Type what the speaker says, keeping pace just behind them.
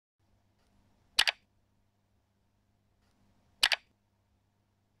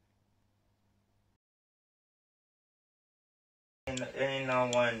Ain't no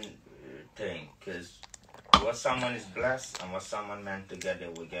one thing, because what someone is blessed and what someone meant together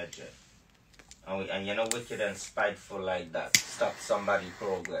will get you. And you're not wicked and spiteful like that. Stop somebody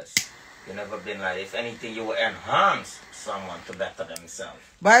progress. You never been like, if anything, you will enhance someone to better themselves.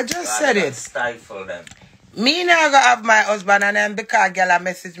 But I just said it. Stifle them. Me now go have my husband, and then because girl a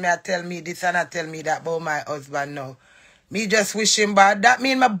message me and tell me this and I tell me that about my husband now. Me just wish him bad. That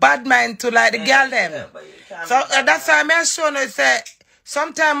mean my bad mind to like the girl them. Yeah, so that's why I'm showing you say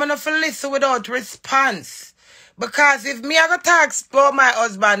sometimes I don't feel listen without response. Because if me I go talk about my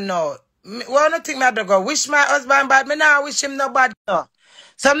husband now, well, I don't think me I go wish my husband bad. Me now wish him no bad. No.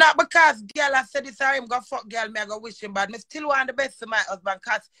 So not because girl I said this or him go fuck girl, me I go wish him bad. Me still want the best for my husband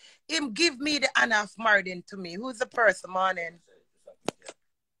because him give me the honor of marrying to me. Who's the person, morning?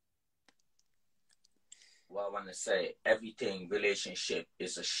 Well, I want to say, everything relationship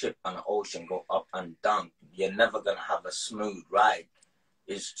is a ship on the ocean, go up and down. You're never going to have a smooth ride.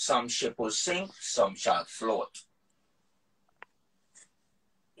 Is some ship will sink, some shall float.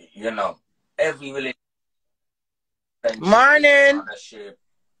 You know, every relationship. Morning. Ship,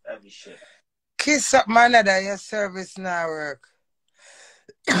 every ship. Kiss up my another, your service now work.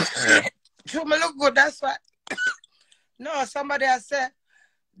 True, me look good, that's why. No, somebody has said,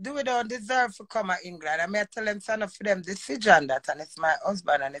 do we don't deserve to come to England. I may tell them it's not for them decision that, and it's my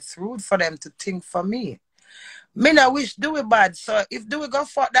husband, and it's rude for them to think for me. Me no wish do we bad, so if do we go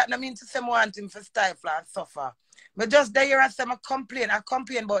fuck that, I mean to say I want him for stifle and suffer. But just there and say I complain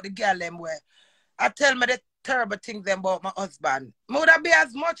about the girl them where I tell me the terrible things them about my husband. Would I be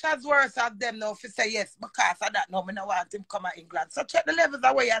as much as worse as them now if you say yes, because of that no, me no want him come to England. So check the levels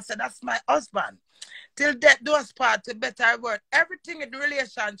away and say that's my husband. Till death do us part to better word. Everything in the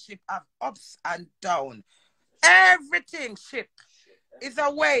relationship have ups and downs. Everything ship is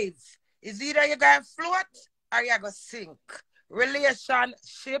a wave. It's either you're going to float or you're going to sink.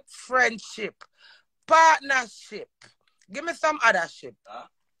 Relationship, friendship, partnership. Give me some other ship. Huh?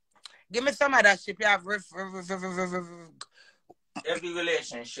 Give me some other ship. You have every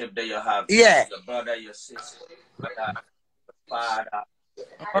relationship that you have. Yeah. Your brother, your sister, your father.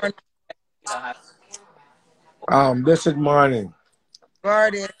 Blessed morning.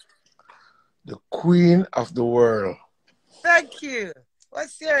 Morning. The queen of the world. Thank you.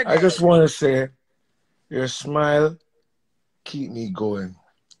 What's your name? I just want to say, your smile keep me going.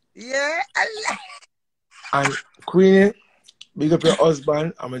 Yeah. And Queenie, big up your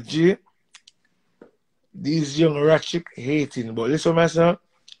husband. I'm a G. These young ratchet hating. But listen, my son,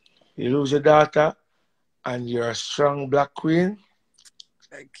 you lose your daughter and you're a strong black queen.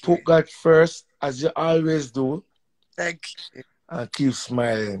 Thank you. Put God first, as you always do. Thank you. And keep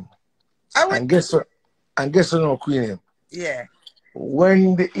smiling. And guess what? And guess what now, Queenie? Yeah.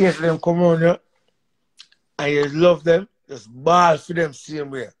 When the age them come on you and you love them, just ball for them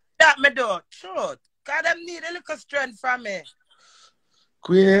same way. That me do. Truth. Because them need a little strength from me.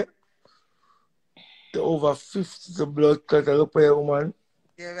 Queenie, the over 50 the blood clot I look for your woman.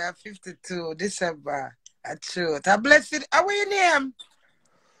 Yeah, we are 52 December. Truth. I bless it. How are your name?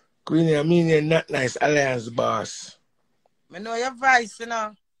 Queenie, I mean you're not nice Alliance boss. I know your voice, you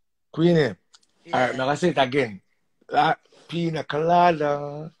know. Queenie, yeah. Alright, I'm gonna say it again. La pina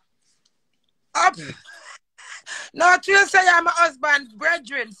colada. Up. No, you say I'm my husband's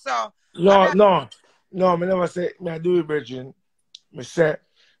brethren, so. No, me never say me I do it, brethren. Me say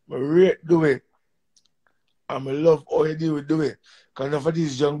me rate do it. And me love how you do it. Because enough of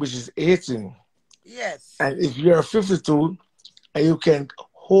these young bitches 18. Yes. And if you're 52 and you can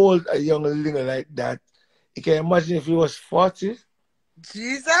hold a young linger like that, you can imagine if he was 40.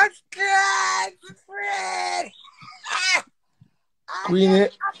 Jesus Christ, friend. Queenie,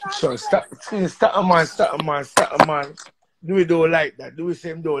 so stop a man. Do it though like that. Do it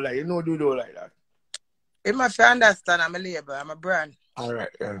same though like, you know, do it though like that. You must understand I'm a labor, I'm a brand. Alright,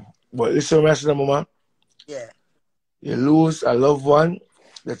 yeah. But listen, Master Mama. Yeah. You lose a loved one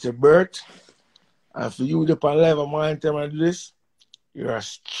that's your birth. And for you, the life of my time and do this, you're a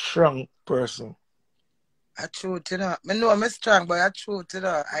strong person. I truth, you know. I know I'm strong, but I truth, you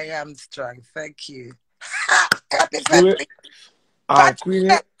know. I am strong. Thank you. Queenie,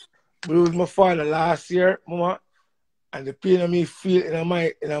 I lose my father last year, Mama, and the pain of me feel in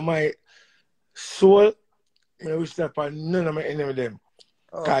my soul, I wish that upon none of my enemy them.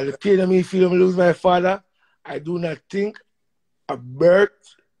 Because the pain of me feel when I lose my father, I do not think a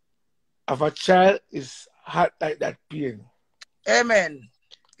birth of a child is hot like that pain. Amen.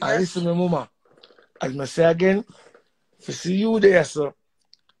 And listen, my mama, as I say again, if you see you there, sir,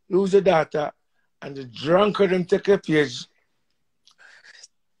 lose your daughter, and the drunkard them take a page.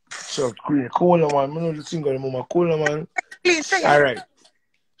 So, Queen, call her, man. I know the single, mama. Call her, man. Please say All it. right.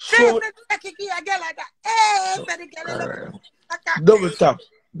 Say Show. it. Like a girl like that. Hey, say the girl All love right. it. Double tap.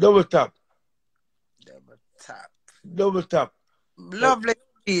 Double tap. Double tap. Double tap. But Lovely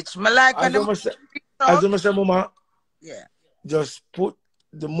speech. Me like when as them I say, talk. Mama, Yeah. just put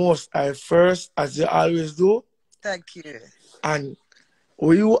the most I first, as you always do. Thank you. And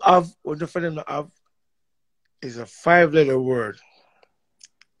what you have, what the friend them have, is a 5-letter word.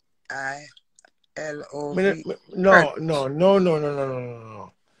 ILOV.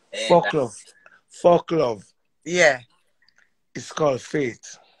 No. Fuck love. Fuck love. Yeah. It's called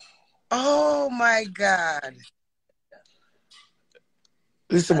faith. Oh my God.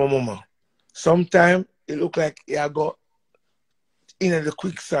 Listen, my mama. Sometimes it look like you go in the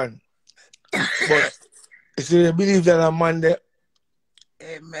quicksand. But if you believe that a man there,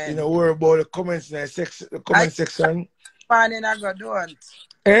 Amen. you know, worry about the comments in the comment section. Morning ago, don't.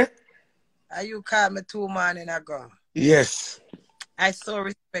 Eh? Are you call me 2 morning ago? Yes. I so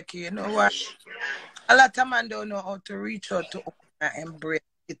respect you. You know what? A lot of men don't know how to reach out to and embrace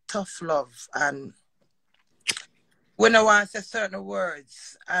the tough love, and when I want to say certain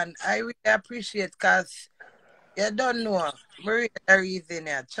words, and I really appreciate because you don't know Maria reason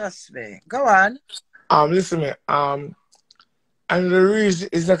here. Trust me. Go on. Listen, man. And the reason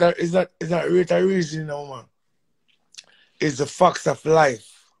is not really a reason, no man. It's the facts of life.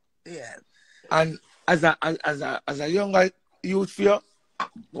 Yeah. And as a younger youth here,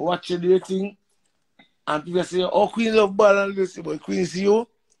 watching the thing, and people say, oh, Queen love ball and this, but Queen see you,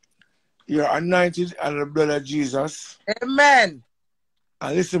 you're anointed under the blood of Jesus. Amen.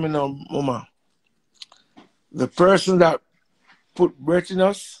 And listen to me now, mama. The person that put breath in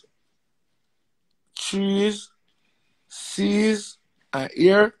us, trees, seas, and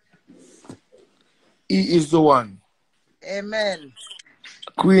air, he is the one. Amen.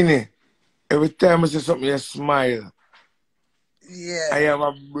 Queenie, every time I say something, you smile. Yeah. I have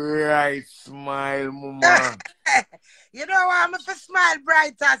a bright smile, mama. You know what? I'm to smile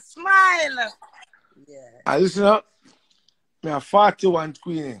brighter. Smile. Yeah. And listen up, I'm 41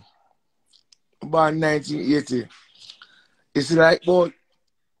 Queenie, born 1980. It's like about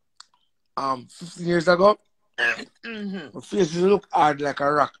 15 years ago. My face look hard like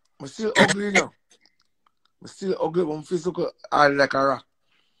a rock. I'm still ugly now. I'm still ugly, but my face look hard like a rock.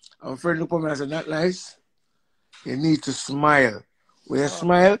 And my friend look at me and said, not nice. You need to smile. When you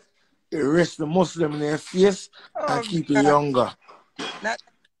smile, it rests the muscle in your face and keep you younger. I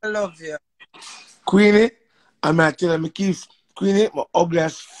love you. Queenie, I'm going to tell you, I keep Queenie, my ugly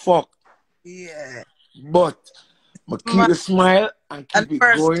as fuck. Yeah. But I keep the smile and keep it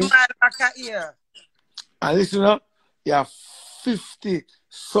going. Smile back at you. And listen up, you have 50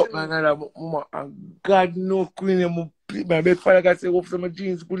 something another, mama. And God know, Queenie, my big father got to say, hope some of my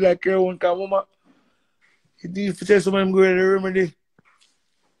jeans good like your own, because mama, you need to tell someone I'm going to remedy.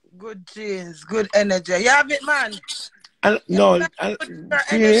 Good genes, good energy. You have it, man. And no,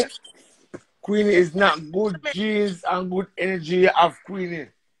 Queenie is not good genes and good energy. You have Queenie.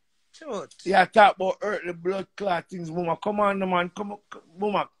 Truth. Yeah, talk about earthly blood clot things, mama. Come on, the man. Come,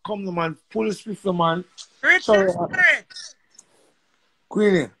 mama. Come, the man. Pull the spirit, the man. Richard Spirit.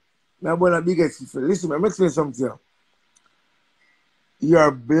 Queenie, my brother, biggest. Listen, I'm explain something to you. You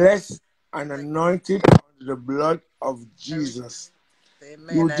are blessed and anointed under the blood of Jesus.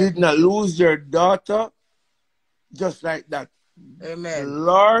 Amen. You did not lose your daughter just like that. Amen. The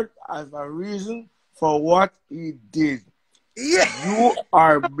Lord has a reason for what He did. Yeah. You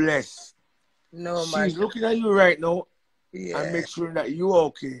are blessed. No, She's looking at you right now and make sure that you're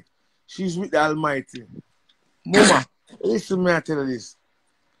okay. She's with the Almighty. Mama, listen to me, I tell you this.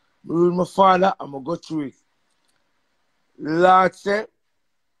 With my father, I'm going to go through it. The Lord said,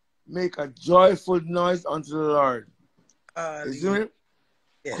 make a joyful noise unto the Lord. You see me?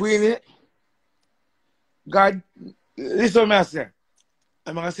 Yes. Queenie, God, listen to me, I say.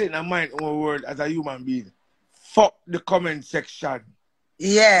 I'm going to say it in my mind, one word, as a human being. Fuck the comment section.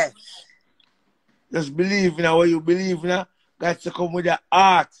 Yes. Just believe in what you believe in. Got to come with your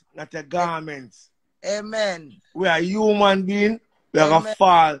heart, not your garments. Amen. We are human being. We are going to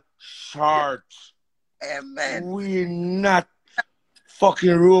fall short. Amen. We not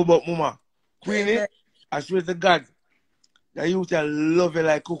fucking robot, mama. Queenie, I swear to God, that you tell love you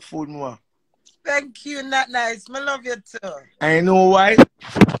like cook food, mama. Thank you, not nice. I love you too. I know why.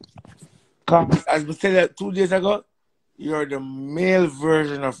 Because as we said 2 days ago, you're the male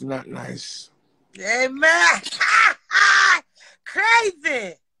version of not nice. Amen.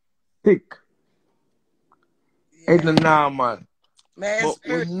 Crazy. Thick. It's not normal. But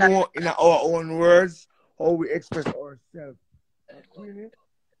we know in our own words how we express ourselves. Queenie,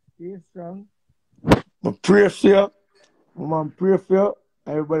 stay strong. I pray for you. Mama, pray for you.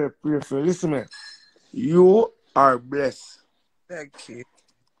 Everybody pray for you. Listen, man. You are blessed. Thank you.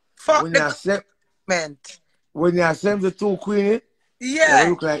 Fuck When you the accept, comment. when you accept the two queenie, Yeah.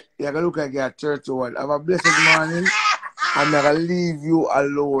 you're gonna look like you're 31. Have a blessed morning. I'm not gonna leave you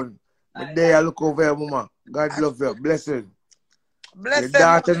alone. But there you look over here, Mama. God love you. Blessed. Your Bless them.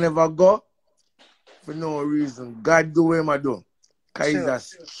 daughter never go for no reason. God do what he do. Because he's True. a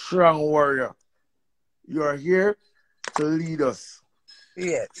strong warrior. You are here to lead us.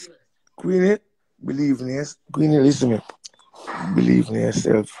 Yes. Queenie, believe in yourself. Queenie, listen to me. Believe in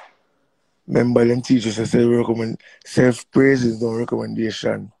yourself. Remember them teachers that say recommend self-praise is no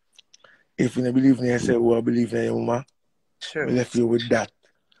recommendation. If you don't believe in yourself, we will believe in your mama. True. We left you with that.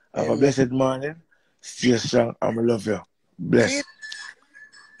 Have a Amen. blessed morning. Stay strong. I love you. Bless.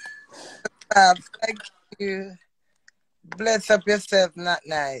 Thank you. Bless up yourself, not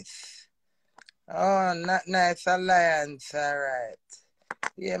nice. Oh, not nice alliance. All right.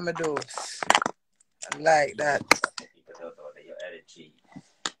 Yeah, my dose. I like that. People don't know that your energy,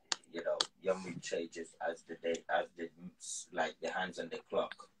 you know, your mood changes as the day, like the hands on the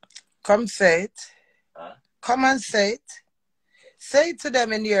clock. Come say it. Huh? Come and say it. Say it to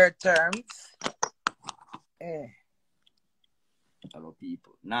them in your terms. Yeah. Hello,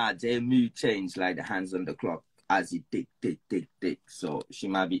 people. Nah, their mood change like the hands on the clock as it tick, tick, tick, tick. So she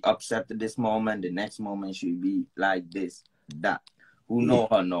might be upset at this moment. The next moment she'll be like this, that. Who know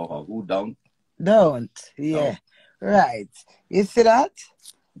her, know her. Who don't? Don't. Yeah. Don't. Right. You see that?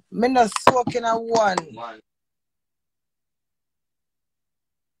 Me not soaking a one.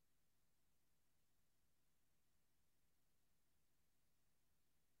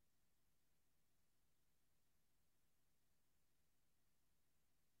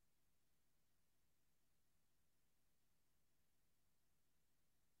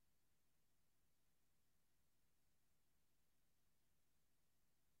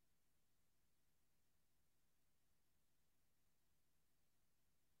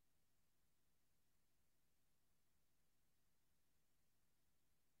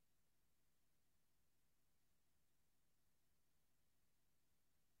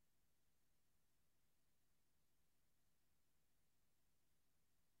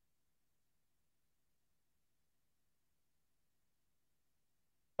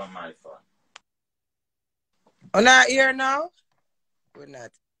 On my phone. We're not here now? We're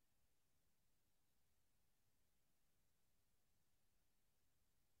not.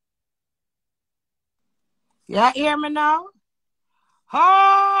 You hear me now?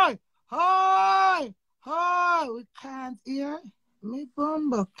 Hi! Hi! Hi! We can't hear. Me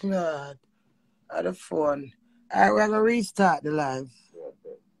bumble clot. At the phone. Alright, we're gonna restart the live.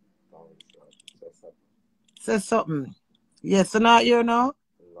 Say something. Yes, so now you know?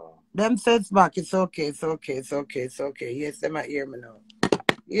 No. Them says back, it's okay, it's okay, it's okay, it's okay. Yes, they might hear me now.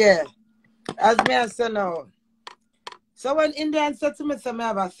 Yeah. As me I say now. So when Indian said to me, say me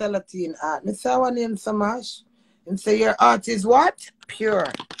have a Celatine art, me say I want name Samash. And say your art is what?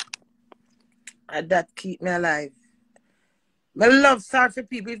 Pure. And that keep me alive. Me love sorry for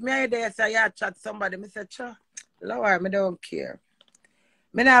people. If me are there say I chat somebody, me say, sure, Lord, me don't care.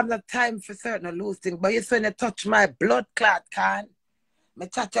 Me not have no time for certain loose things. But you say when you touch my blood clot can, me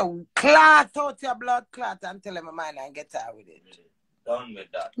touch a clot out your blood clot and tell them my mind and get out with it. Done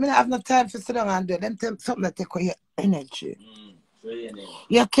with that. Me not have no time for sit down and do them something that take away your energy. Really.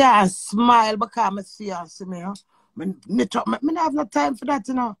 You can't smile because I see you see me. Huh? Me not have no time for that,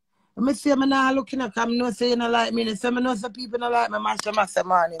 you know. Me say me not looking at come no say you not like me. They say me no say people not like me. I say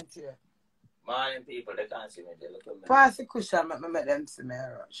morning to you. Morning people, they can't see me. They look at me. Pass the cushion, make them see me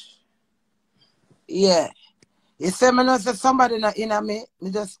rush. Yeah. You say me no say somebody not in me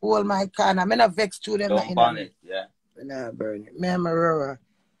just hold my corner. Me not vex to them. Don't burn it, yeah. Me not burn it. Me am a rower.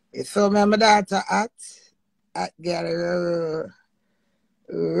 You saw me and my daughter at girl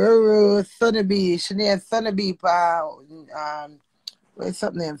Sunny B. She named Sunny B what's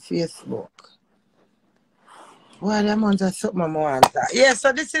something on Facebook. Well, I'm on to something more on that. Yeah,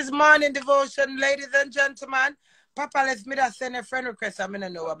 so this is morning devotion, ladies and gentlemen. Papa, let's me that send a friend request. I'm going to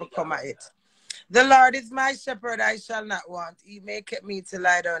know what become of it. The Lord is my shepherd, I shall not want. He maketh me to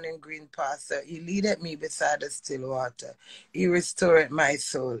lie down in green pasture. He leadeth me beside the still water. He restoreth my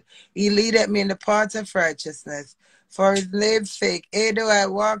soul. He leadeth me in the path of righteousness. For his name's sake, though I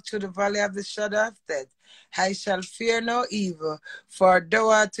walk through the valley of the shadow of death, I shall fear no evil. For thou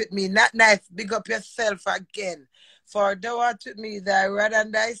art with me. Not nice, big up yourself again. For thou art with me, thy rod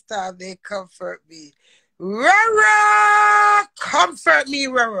and thy staff, they comfort me. Rara! Comfort me,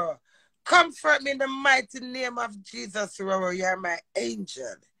 Rara. Comfort me in the mighty name of Jesus, Roro. You're my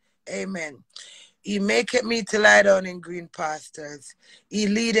angel. Amen. He maketh me to lie down in green pastures. He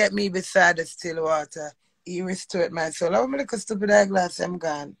leadeth me beside the still water. He restored my soul. I'm like a stupid eyeglass, I'm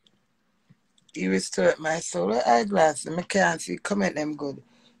gone. He restored my soul. Eyeglass, I can't see. Comment them good.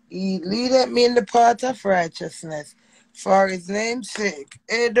 He leadeth me in the path of righteousness for his name's sake.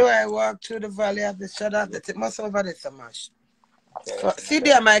 Hey, do I walk through the valley of the shadow of death? It must over this so much. Okay, see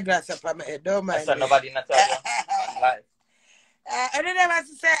there my glass up on my head. Don't mind me. Nobody not tell you. I didn't have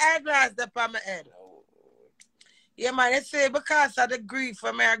to say eyeglass up on my head. Yeah, man, they say because of the grief,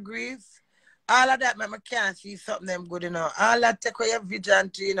 when I grief, all of that, man, I can't see something them good, you know. All that take away your vision,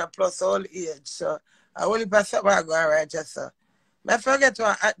 to, you know, plus all age. So, I only pass up I go right just so. I forget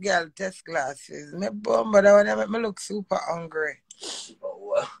to hot girl test glasses. My bum, but I want to make me look super hungry.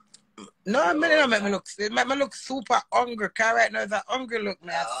 Oh, no, I mean, don't make me look, it make me look super hungry, because right now it's a hungry look,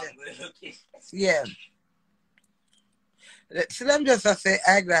 man. Yeah. So them just say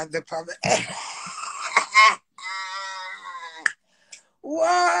eyeglass the problem.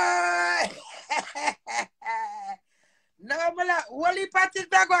 What? No, but like, Wally Patrick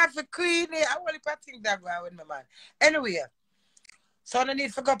that go for Queenie. I Wally Patrick that go with my man. Anyway, so I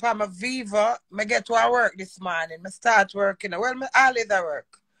need to go up on my Viva. I get to work this morning. I start working. Well, I always at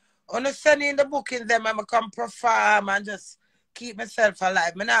work. On the send in the bookings, then I come perform and just keep myself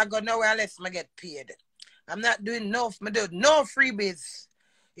alive. I not go nowhere unless I get paid. I'm not doing no freebies.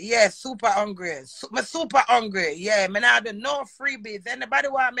 Yeah, super hungry. Me super hungry. Yeah, me not do no freebies. Anybody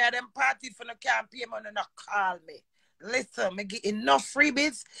want me at them party for no can't pay money, no call me. Listen, me get enough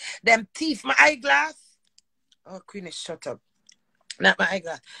freebies. Them thief my eyeglass. Oh, Queenie, shut up. Not my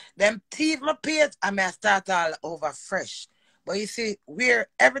eyeglass. Them thief my page, I may start all over fresh. But you see, where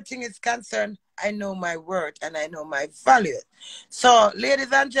everything is concerned, I know my worth and I know my value. So,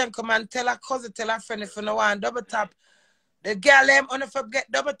 ladies and gentlemen, tell a cousin, tell a friend if you know want double tap. The girl them on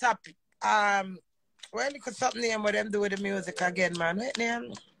forget double tap. Well, look at something name what them do with the music again, man. What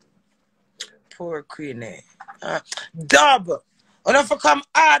name? Poor Queenie. Dub. On if come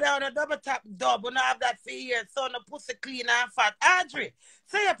harder on a double tap dub. We don't have that for years. So no pussy clean and fat. Audrey.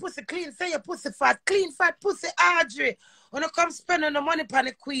 Say your pussy clean, say your pussy fat. Clean fat pussy, Audrey. When you come spending the money on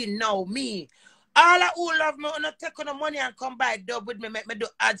the queen, no, me. All who love me, when you take on the money and come buy dub with me, make me do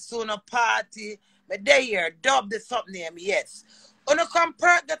add soon a party. Me day here, dub the something name, yes. When you come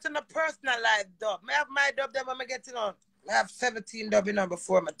get in a personalized dub, I have my dub them when I get on. I have 17 dubbing on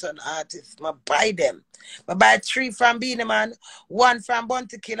before I turn artist. I buy them. I buy 3 from Beanie Man, 1 from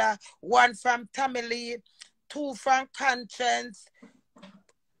Bounty Killer, 1 from Tommy Lee, 2 from Conscience.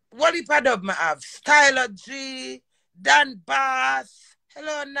 What if I dub I have? Styler G, Dan Bass.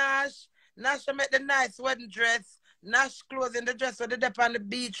 Hello, Nash. Nash, I make the nice wedding dress. Nash clothes in the dress with the dip on the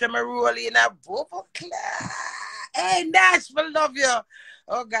beach and I roll in a bubble class. Hey, Nash, I love you.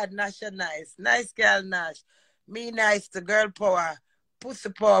 Oh, God, Nash, you're nice. Nice girl, Nash. Me nice, the girl power. Pussy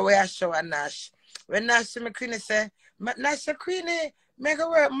power where I show a Nash. When Nash and Queenie say, Nash and Queenie, make her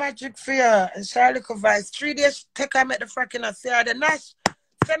work magic for you. And Charlie Vice. 3 days, take her make the fracking and say her the Nash.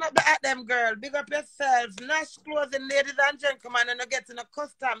 Send up the at them, girl. Big up yourself. Nash clothing, ladies and gentlemen, and you're getting a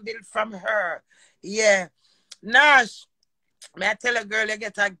custom build from her. Yeah. Nash, may I tell a girl you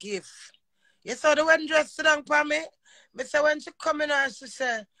get a gift? You saw the wedding dress sit down for me? Me say when she come in and she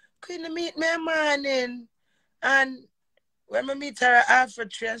say, Queenie meet me in morning. And when I meet her after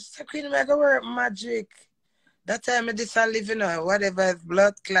 3, she said, Queenie, I go work magic. That time I just living on whatever is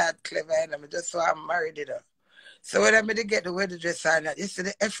blood clot clever and I just so I'm married it up. So when I made to get the wedding dress on that, you see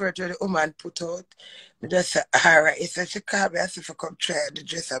the effort that the woman put out. I just said, all right. He said, she called me as if I come try the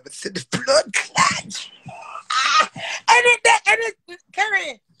dress up and see the blood clot. And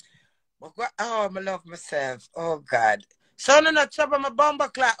Kerry. Oh, I love myself. Oh, God. So I'm not trouble my bomber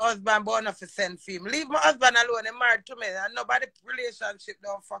clock husband born off a send film. Leave my husband alone and married to me. And nobody relationship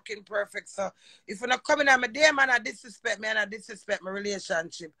don't fucking perfect. So if you're not coming on my day, man, I disrespect me and I disrespect my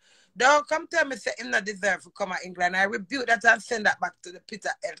relationship. Don't come tell me say him not deserve to come to England. I rebuke that and send that back to the Peter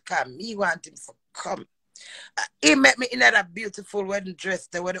Elcam. Me want him to come. He met me in that beautiful wedding dress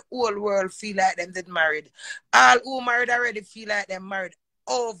there where the whole world feel like them did married. All who married already feel like them married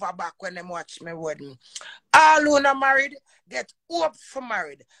over back when them watch me wedding. All who not married get hope for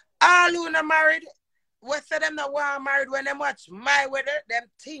married. All who not married, we say them not want married when them watch my wedding, them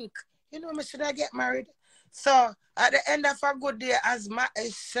think, you know me should I get married? So at the end of a good day, as my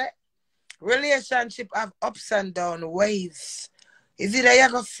said, relationship have ups and down waves. Is either you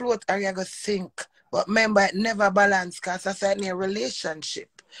go float or you go sink. But remember, it never balance because I said in a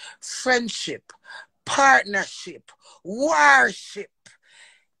relationship, friendship, partnership, warship.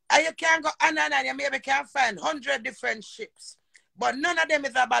 And you can go on and you maybe can find 100 different ships. But none of them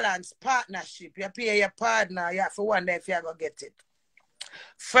is a balance. Partnership. You pay your partner, you have to wonder if you're going to get it.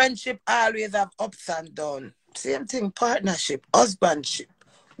 Friendship always have ups and downs. Same thing, partnership, husbandship,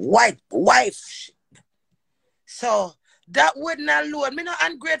 wifeship. So that wouldn't alone. Me not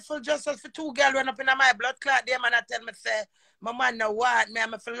ungrateful just as for two girls run up in my blood clot. Them and I tell me say, my man no want me,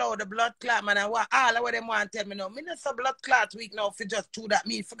 I'm follow the blood clot, man. I want all of what them want tell me no. Me not so blood clot week now for just two that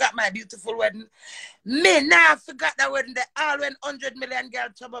me forgot my beautiful wedding. Me now forgot that wedding. They all when 100 million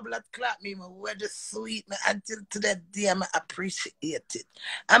girls trouble blood clot me. My wedding sweet me until to that day I appreciate it.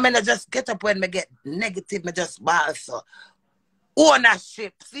 I mean I just get up when me get negative, me just ball so.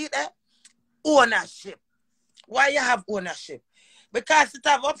 Ownership. See that? Ownership. Why you have ownership? Because it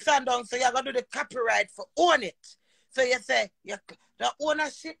have ups and downs, so you're going to do the copyright for own it. So you say, the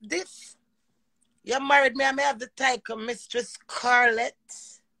ownership this. You married me, I may have the title Mistress Scarlett.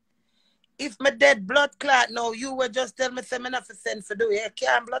 If my dead blood clot now, you will just tell me, say, me not for send for do it. You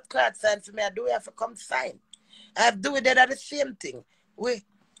can't blood clot sign for me, I do have to come sign. I have to do it that the same thing. We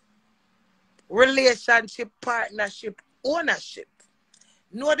relationship, partnership, ownership.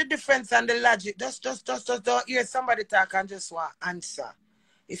 Know the difference and the logic. Just don't hear somebody talk and just want answer.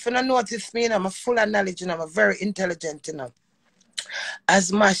 If you don't notice me, I'm full of knowledge and I'm very intelligent, you know.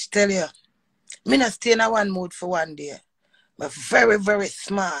 As Mash tell you, me not stay in a one mood for one day. I'm very, very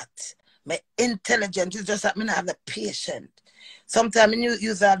smart. I'm intelligent. It's just that me not have the patience. Sometimes I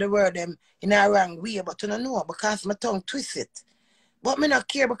use all the word in a wrong way, but you don't know because my tongue twist it. But me not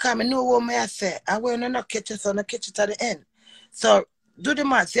care because I know what I say. I will not catch it, so I catch it at the end. So do the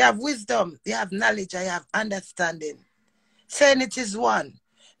maths. You have wisdom, you have knowledge, you have understanding. Saying it is one.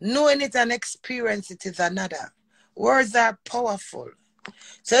 Knowing it and experience it is another. Words are powerful.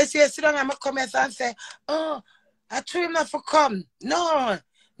 So if you sit down and come here and say, oh, I told him not to come. No.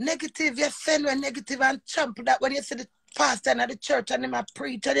 Negative, you send when negative and champ that when you see the pastor at the church and him a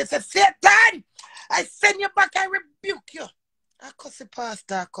preach and you say, Satan, I send you back, I rebuke you. I cuss the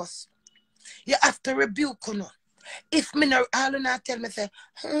pastor, I cuss. You have to rebuke you. If me no all not tell me say,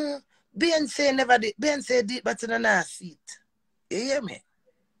 Beyonce never did. Beyonce did, but you not see it. You hear me?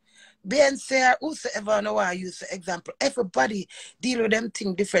 Beyonce or whosoever no one use for example. Everybody deal with them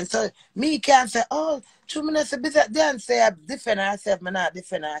thing different. So me can't say, oh, true me not say Beyonce are different herself, me not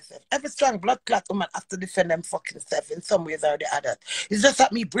different herself. Every strong blood clot woman have to defend them fucking self in some ways or the other. It's just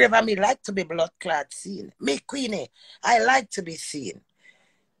that me brave and me like to be blood clot seen. Me Queenie, I like to be seen.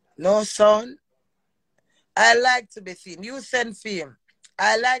 No son. I like to be seen. You send film.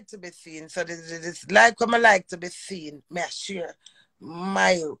 I like to be seen. So this like when I like to be seen. Me share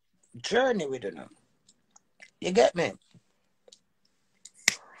my journey with you. You get me?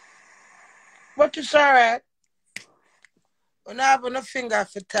 But it's alright. When I have no finger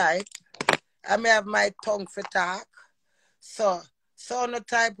for type, I may have my tongue for talk. So no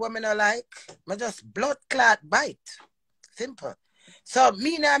type women I like. I just blood clot bite. Simple. So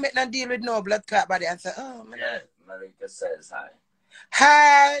me now make no deal with no blood clot body and say, oh man. Yeah, Marika says hi.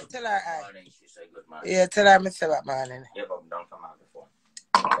 Hi, tell her hi. Morning, she said good morning. Yeah, tell her me say what morning. Yeah, but I'm done from her before.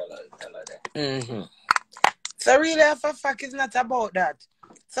 Tell her that. Mm-hmm. So really, for fact, it's not about that.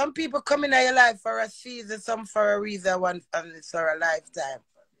 Some people come in your life for a season, some for a reason, one and it's for a lifetime.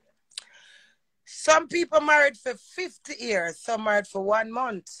 Some people married for 50 years, some married for 1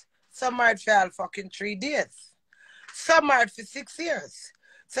 month, some married for all fucking 3 days. Some married for 6 years.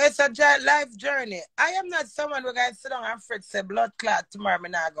 So it's a life journey. I am not someone who can sit down and fret say blood clot tomorrow me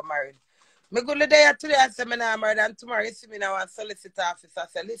not go married. Me go the day today and say me not married and tomorrow you see me now and solicitor office I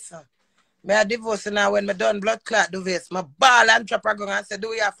say listen. Me a divorce now when me done blood clot do this. My ball and drop a gun and say do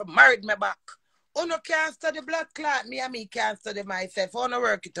you have to marry me back? Uno can't study blood clot. Me and me can't study myself. Uno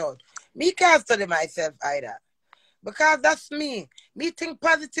work it out. Me can't study myself either. Because that's me. Me think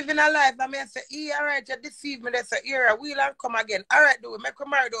positive in a life. I mean, I say, all right, you deceive me. That's an era. We'll come again. All right, do it. Make a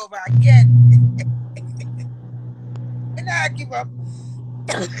married over again. And I give up.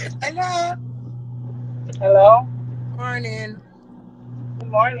 Hello. Hello. Morning. Good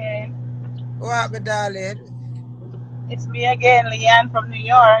morning. What up, darling? It's me again, Leanne from New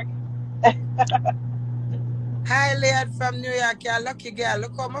York. Hi, Leanne from New York. You're a lucky girl.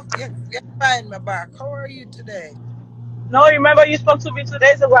 Look how much you're fine, my back. How are you today? No, remember you spoke to me 2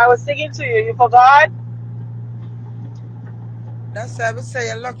 days ago. I was singing to you. You forgot? That's why I would say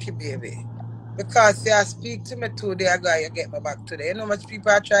you're lucky, baby. Because you speak to me 2 days ago, you get me back today. You know how much people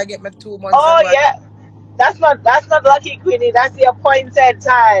are trying to get me 2 months Oh ago? yeah. That's not lucky, Queenie. That's the appointed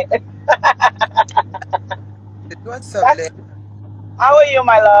time. What's up, Leanne? How are you,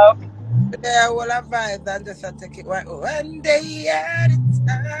 my love? Today I will advise and just take it one day at a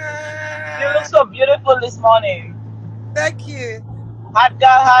time. You look so beautiful this morning. Thank you. Hot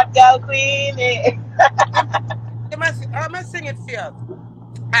girl, Queenie. I must sing it for you.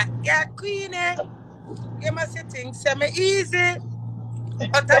 Hot girl queenie. You must sing say me easy.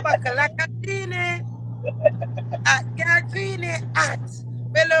 Or tobacco like a queenie. Hot girl queenie. Hot.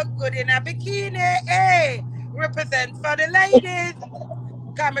 Me look good in a bikini. Hey. Represent for the ladies.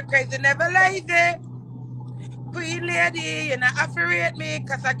 Call me crazy, never lazy. Queen lady, you not afraid me,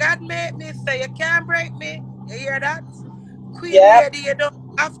 cause I God made me, so you can't break me. You hear that? Queen Yep, lady, you don't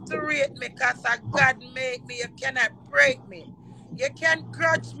have to rate me, cause I God made me. You cannot break me. You can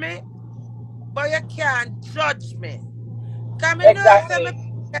grudge me, but you can't judge me. Come in know some exactly.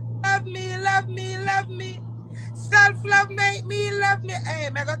 love me, love me, love me. Self-love make me love me. Hey,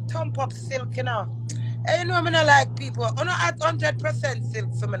 I got thump up silk, you know. Hey, you know me not like people. I'm not at 100%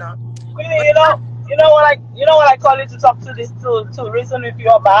 silk for me now. Queenie, But you know what I call you to talk to this to reason with you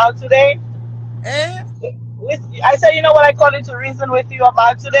about today. eh? I said, you know what I call you to reason with you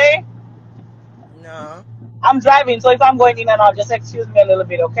about today. No. I'm driving, so if I'm going in and out, just excuse me a little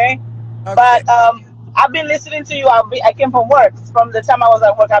bit, okay? Okay. But I've been listening to you. I came from work. From the time I was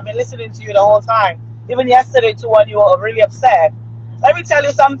at work, I've been listening to you the whole time. Even yesterday too, when you were really upset. Let me tell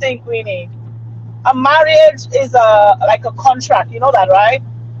you something, Queenie. A marriage is like a contract. You know that, right?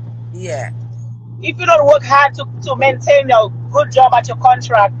 Yeah. If you don't work hard to maintain your good job at your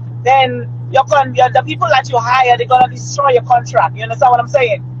contract, then the people that you hire, they're gonna destroy your contract. You understand what I'm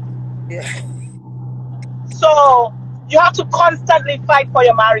saying? Yeah. So you have to constantly fight for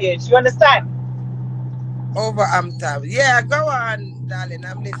your marriage. You understand? Over time. Yeah, go on, darling.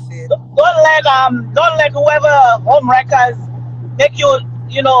 I'm listening. Don't let whoever homewreckers make you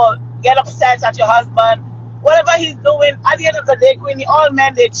get upset at your husband. Whatever he's doing, at the end of the day, Queenie, all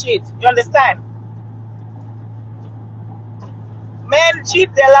men they cheat. You understand? Men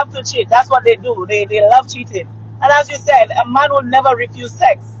cheat, they love to cheat. That's what they do. They love cheating. And as you said, a man will never refuse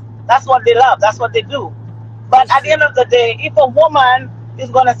sex. That's what they love. That's what they do. But at the Listen. end of the day, if a woman is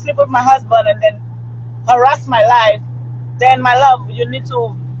gonna sleep with my husband and then harass my life, then my love, you need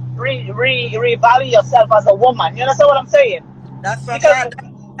to revalue yourself as a woman. You understand what I'm saying? That's what Because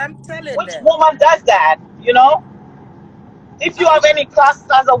I'm telling which them. woman does that? If you have any class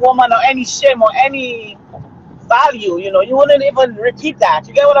as a woman or any shame or any value, you wouldn't even repeat that.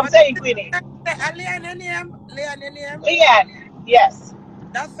 You get what I'm But saying, Queenie? Leon, Leanne, yes,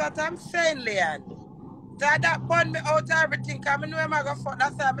 that's what I'm saying, Leon. So that bun me out of everything. Cause I know I'm gonna fuck.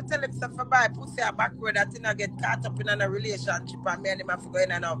 That's why I tell him stuff for buy pussy a back road that he not get caught up in a relationship and me and him have to go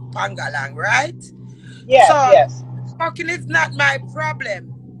in and a pangalang, right? yes, So yes, fucking is not my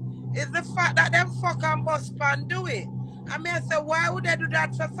problem. It's the fact that them fuck and bust pan do it. I mean, I say, why would they do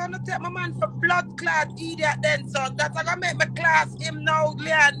that? For son to take my man for blood clot idiot then, so that's gonna make me class him now,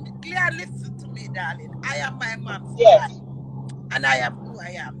 Leon. Leon, listen to me, darling. I am my mom's wife, yes, and I am who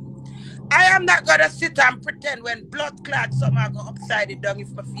I am. I am not gonna sit and pretend when blood clot somehow go upside it down if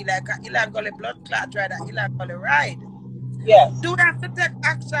I feel like a illegally blood clot ride, a illegally ride. yes, Do we have to take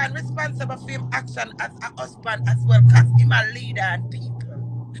action, responsible for him action as a husband as well, cause him a leader and people.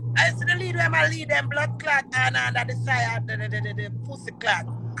 I see the leader, I'm a lead them blood clot and under the side, the pussy clot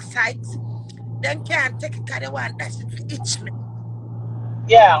site. Then can't take it cause they want that shit to itch me.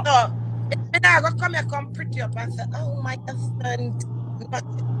 yeah, So, and I go come here, come pretty up and say, oh my husband, not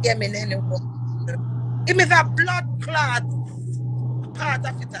hear me anymore. It is a blood clot part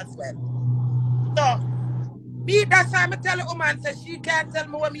of it as well. So, me, that's why I tell a woman, say she can't tell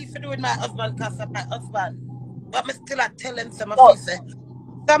me what me to do with my husband because of my husband. But me still I tell him some of no. he say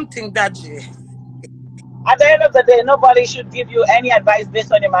something dodgy. At the end of the day, nobody should give you any advice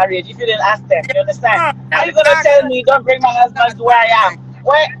based on your marriage if you didn't ask them. You understand? No, How that you gonna ask tell me don't bring my husband to where I am?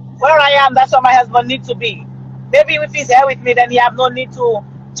 Where I am, that's where my husband needs to be. Maybe if he's here with me, then he have no need to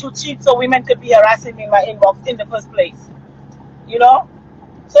cheat so women could be harassing me in my inbox in the first place. You know?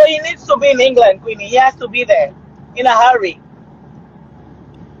 So he needs to be in England, Queenie. He has to be there in a hurry.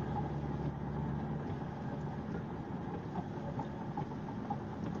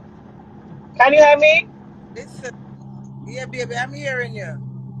 Can you hear me? listen. Yeah, baby, I'm hearing you.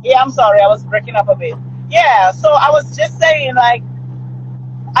 Yeah, I'm sorry, I was breaking up a bit. Yeah, so I was just saying, like,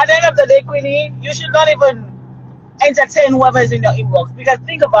 at the end of the day, Queenie, you should not even entertain whoever is in your inbox. Because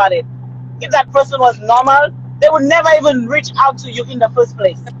think about it. If that person was normal, they would never even reach out to you in the first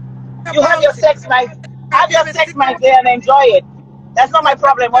place. Think You have your about it. sex night. Have Yeah, your but sex think night about there and enjoy it. That's not my it.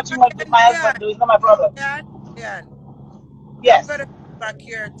 problem. What you want with Leon, my husband do is not my problem. Leon, Leon, I'm Yes. gonna go back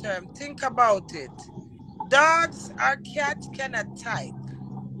your term. Think about it. Dogs or cats cannot type.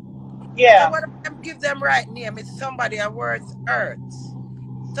 So Yeah. what I'm give them right name is somebody a worth earth.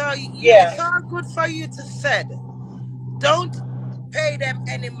 So you, it's Yeah. all good for you to said. don't pay them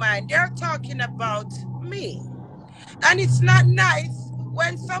any mind. They're talking about me. And it's not nice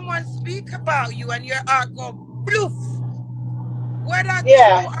when someone speak about you and your heart go bloof. Whether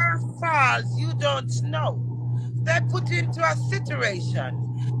Yeah. true or false, you don't know. They put you into a situation.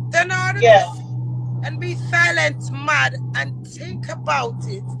 Then all to Yeah. sit and be silent, mad, and think about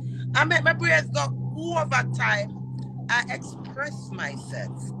it. I make my brains go over time. I express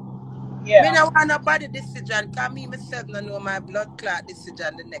myself. Yeah. Me no want nobody decision, because me myself no know my blood clot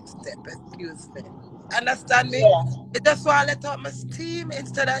decision the next step, excuse me. Understand me? Yeah. It just want to let out my steam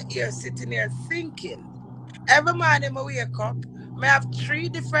instead of here sitting here thinking. Every morning I wake up, I have 3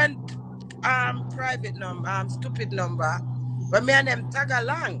 different private number, stupid number, but me and them tag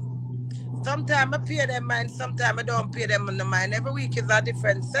along. Sometimes I pay them mind, sometimes I don't pay them on the mind. Every week is a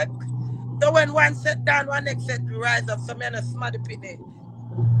different set. So when one set down, one next set rise up, so me and a smarty pitney.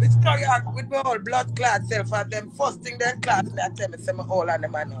 With my whole blood clot self and them first thing they class me, I tell me say my whole and the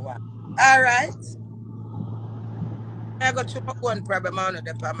man no one. Alright. I got through my own problem on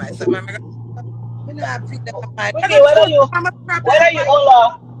the for myself. Me no have them mind. Really, whether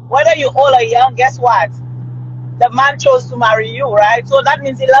you old or young, guess what? The man chose to marry you, right? So that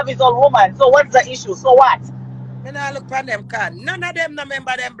means he loves his old woman. So what's the issue? So what? Me not look on them can. None of them no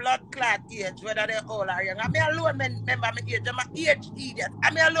remember them blood clot age, whether they old or young. I me alone remember my age. I'm an age idiot.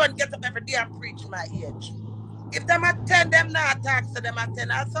 I me alone get up every day and preach my age. If them at 10, them not talk to them at 10.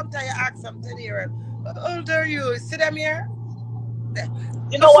 And sometimes you ask them 10-year-old, how old are you? See them here?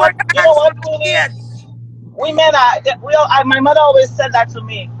 You know what? Women are, my mother always said that to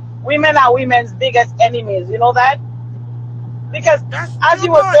me. Women are women's biggest enemies. You know that? Because as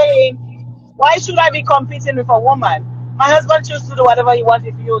you were saying, why should I be competing with a woman? My husband chooses to do whatever he wants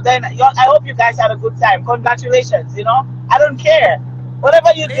with you. Then I hope you guys had a good time. Congratulations, you know? I don't care.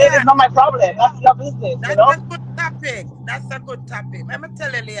 Whatever you did is not my problem. That's your business, That's you know? a good topic. That's a good topic. Let me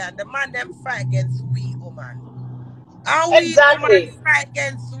tell you, Leanne, the man them fight against we woman. And we woman fight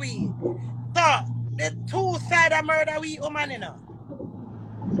against we. So, the 2 sides of murder we woman, you know?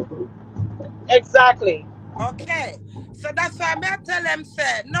 Exactly. Okay. So that's why I tell them,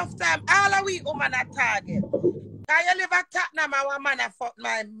 say, enough time, all of we women are target. Can you live at Tottenham and one man a fuck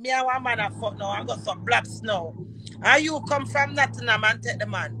me and one man a fuck now and go some black snow. And you come from Nottingham and take the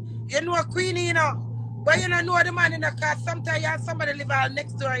man. You know Queenie, you know. But you don't know the man in the car. Sometimes you have somebody live all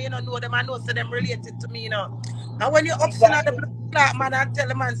next door and you don't know them and know so them related to me, you know. And when you upset at the black man and tell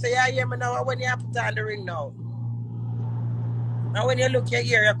the man, say, yeah, hear me now, and when you have put on the ring now. And when you look, you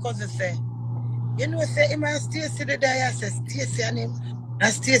hear your cousin say, you know, say him and Stacy the day, I say Stacy and him,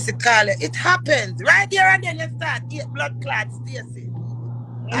 and Stacy call it. It happens right there and then you start eat blood clot Stacy.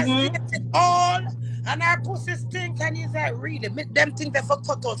 And Stacy all and our pussy stink and he's like, really, them think they for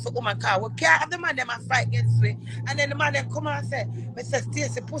cut out for woman car. We can't have the man them a fight against me. And then the man them come and say, Mr.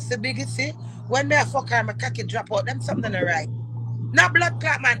 Stacy pussy big, you see? When me a fuck her, my cocky drop out, them something right. Not blood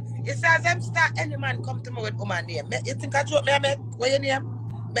clot man. It says them start any man come to me with woman name. You think I joke me, what your name?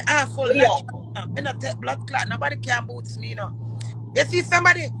 Me awful. Yeah. Me not take blood clot. Nobody can boots me, you know. You see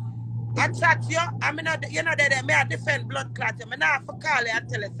somebody attack you, I mean, you know, they may defend blood clot. I not for call you and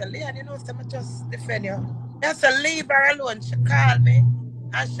tell you, say, Leon, you know, so I just defend you. Just leave her alone. She call me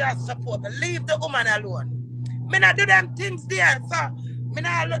and she support me. Leave the woman alone. Me not do them things there, so me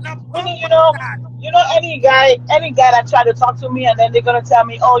not look no. You know, any guy that try to talk to me and then they're gonna tell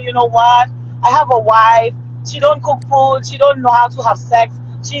me, oh, you know what? I have a wife. She don't cook food. She don't know how to have sex.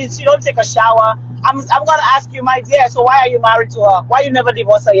 She don't take a shower. I'm gonna ask you, my dear. So why are you married to her? Why you never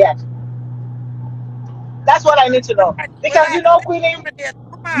divorced her yet? That's what I need to know. Because you know, Queenie,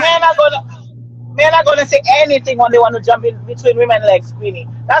 men are gonna say anything when they want to jump in between women legs, Queenie.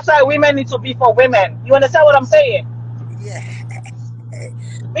 That's why women need to be for women. You understand what I'm saying? Yeah.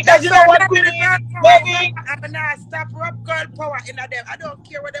 Because you know what, Queenie? Maybe I'm gonna stop rub girl power in them. I don't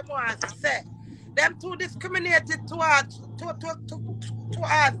care what them want to say. Them too discriminated towards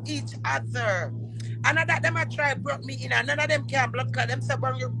each other. And that them I try broke me in and none of them can block them say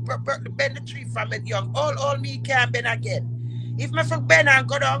when you bend the tree from it young. All me can bend again. If me for bend and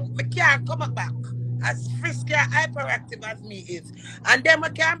go down, me can't come back. As frisky and hyperactive as me is. And then I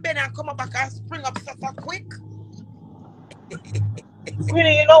can bend and come back and spring up so quick.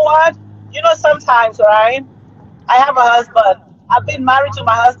 Really, you know what? You know sometimes, right? I have a husband. I've been married to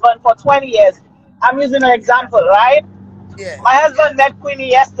my husband for 20 years. I'm using an example, right? Yeah. My husband met Queenie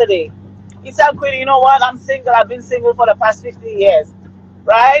yesterday. He said, Queenie, you know what? I'm single. I've been single for the past 50 years.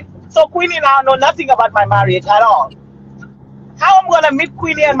 Right? So Queenie now know nothing about my marriage at all. How I'm going to meet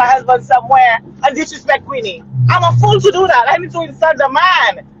Queenie and my husband somewhere and disrespect Queenie? I'm a fool to do that. I need to insult the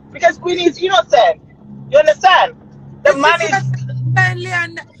man. Because Queenie is innocent. You understand? The This man is what is.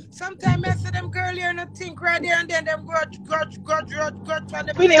 Leon. Sometimes I say them girl here not think right there and then them grudge trying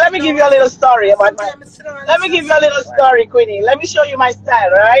to Queenie, believe let it me now. give you a little story about my. Sometimes I sit down and Let me listen give to you a some little boy. story, Queenie. Let me show you my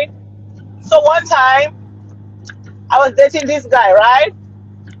style, right? So one time I was dating this guy, right?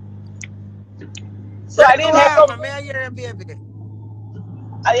 So I didn't have Wow, from. may I hear a baby?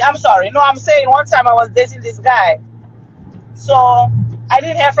 I'm sorry. No, I'm saying one time I was dating this guy. So I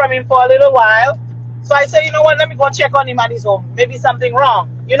didn't hear from him for a little while. So I said, you know what? Let me go check on him at his home. Maybe something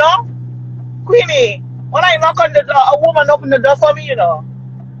wrong. You know, Queenie. When I knock on the door, a woman opened the door for me. You know.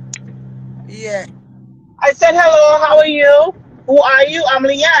 Yeah. I said, hello, how are you? Who are you? I'm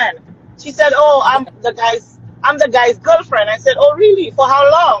Leanne. She said, oh, Yeah. I'm the guy's girlfriend. I said, oh, really? For how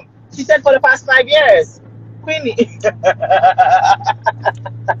long? She said, for the past 5 years. Queenie.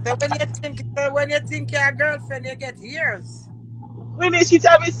 So when you think you're a girlfriend, you get years. Queenie, she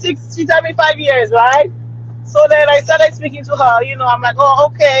told me 5 years, right? So then I started speaking to her, you know, I'm like, oh,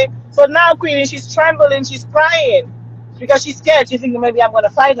 okay. So now Queenie, she's trembling, she's crying because she's scared. She's thinking maybe I'm going to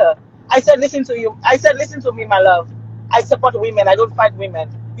fight her. I said, listen to you. I said, listen to me, my love. I support women. I don't fight women.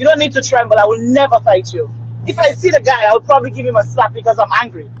 You don't need to tremble. I will never fight you. If I Yeah. see the guy, I will probably give him a slap because I'm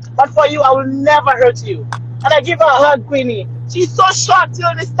angry. But for you, I will never hurt you. And I give her a hug, Queenie. She's so shocked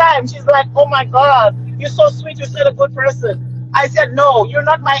till this time. She's like, oh my God, you're so sweet. You're such a good person. I said, no, you're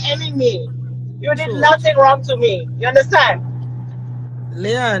not my enemy. You did True. nothing wrong to me. You understand?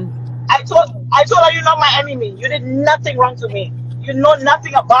 Leon. I told her you're not my enemy. You did nothing wrong to me. You know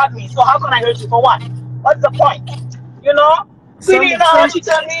nothing about me. So how can I hurt you for what? What's the point? You know? Queenie, you know how she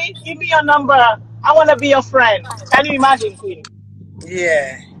tell me? Give me your number. I want to be your friend. Can you imagine, Queenie?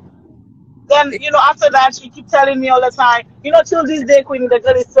 Yeah. Then, you know, after that, she keep telling me all the time, you know, till this day, Queenie, the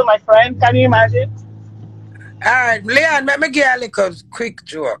girl is still my friend. Can you imagine? All right, Leon, let me give you a little quick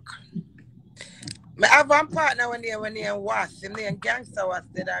joke. I have one partner when he was, him name gangsta was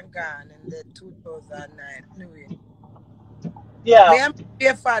dead and gone in the 2009. Anyway. Yeah. Me and my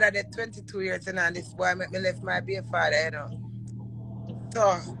beer father, they 22 years and this boy make me left my beer father, you know.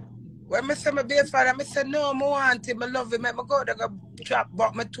 So when I say my beer father, I say no, I want him, I love him, make me go there go chop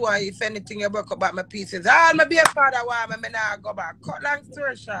back my two and if anything you broke about my pieces. All my beer father want me now go back. Cut long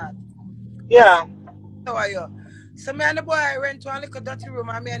story short. Yeah. How are you? So me and the boy went to a little dirty room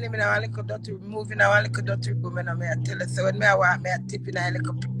and me and him in a little dirty room, moving a little dirty room and I tell you, so when me I want me a tip in a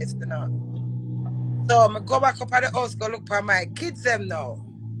little place, you know. So I go back up at the house, go look for my kids them now.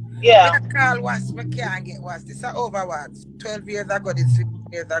 Me Yeah. a call was, me can't get was. This is over what? 12 years ago, this 15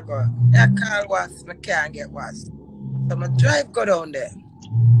 years ago. Me a call was, me can't get was. So my drive go down there.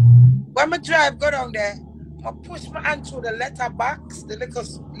 When my drive go down there, I push my hand through the letterbox, the little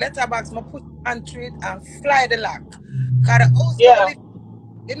letterbox, I push my hand through it and fly the lock. Cause the house where Yeah. we live,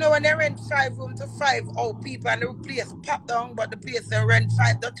 you know when they rent 5 room to 5 old people and the place pop down, but the place they rent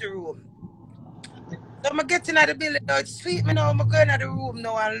 5 dirty room. So I'm getting out of the building now, it's sweet me now, I'm going out the room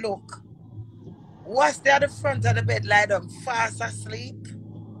now and look. What's there at the front of the bed lie down, fast asleep?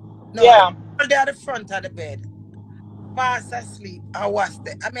 No, Yeah. all there at the front of the bed, fast asleep. I was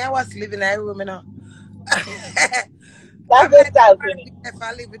there. I mean, I was living in a room, you know. That's I'm the like, style, Queenie. if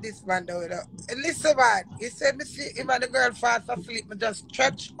I live with this man, though, you know. Listen, man, he said, me see him and the girl fast asleep, me just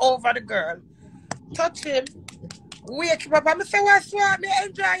stretch over the girl, touch him, wake him up, and me say, what's wrong? Me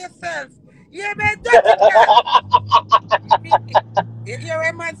enjoy yourself. Yeah, man, dirty girl. You hear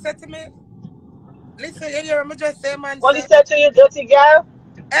what man said to me? Listen, you hear what me just say, man What he said? said to you, dirty girl?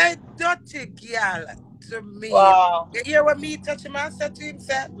 Hey, dirty girl to me. Wow. You hear what me touch him and said to him,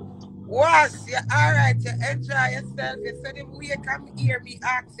 say, was you alright, you enjoy yourself. You said him wake and hear me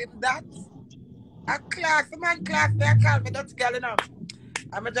ask him that. A class, the man class me, I call me dirty girl, you know.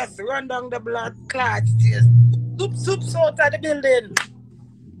 I'm just run down the blood clot stairs. Soup out of the building.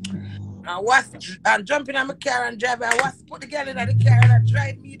 And jumping on my car and drive. I was put the girl in the car and I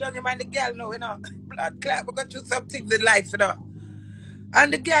drive me down him and the girl now, you know. Blood clot, we got through some things in life, you know.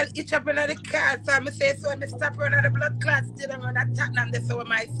 And the girl itch up in the car, so I say, so when I stop her on the blood clot still, I'm going to Tottenham, that's where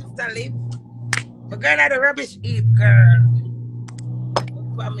my sister live. We're going to the rubbish heap, girl.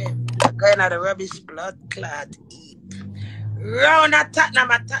 Come in. We're going to the rubbish blood clot heap. Round at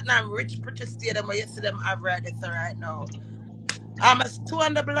Tottenham, rich, pretty stadium where you see them have right this right now. I'm a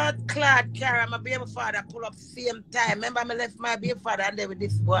 200 blood clot car. I'm a baby father pull up same time. Remember, I left my baby father and there with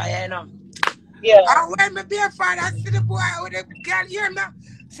this boy, you know. Yeah. And when my baby father see the boy with the girl here now,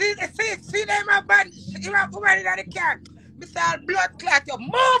 see them a band, you have woman in the car. Mr. Blood clot, you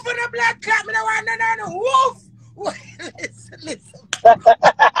move on the blood clot, me no woof. Listen.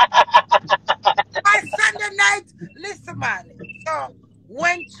 My Sunday night, listen, man. So,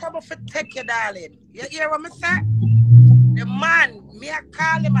 when trouble for take you, darling, you hear what I say? The man, me I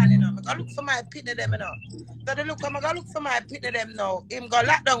call him man, you know. I go look for my pitney them, you know. So the look, I go look for my pitney them now. Him go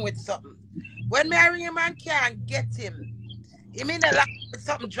lock down with something. When me I ring him and can't get him, he mean a lock with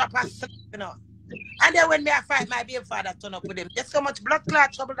something drop a slip, you know. And then when me I fight my baby father turn up with him, there's so much blood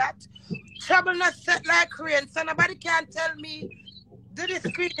clot trouble that. Trouble not set like rain, so nobody can tell me do this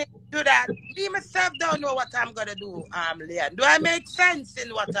screening, do that. Me myself don't know what I'm gonna do, Leon. Do I make sense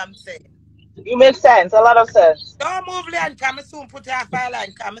in what I'm saying? You make sense, a lot of sense. Don't move, Leon, come soon put your file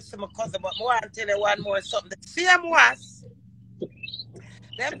line, come see my cousin, but I want to tell you one more something. The same was,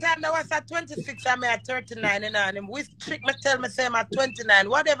 them time that was at 26 and me at 39, you know, and him with trick me tell me say I'm at 29,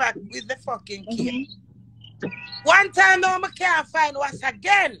 whatever with the fucking kid. One time now I can't find what's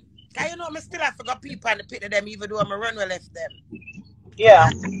again. Cause you know me still have to go people and the pit of them even though I'm a run left them. Yeah.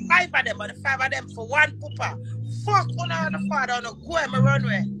 5 of them, but the 5 of them for one pooper. Fuck one of the father on the go and me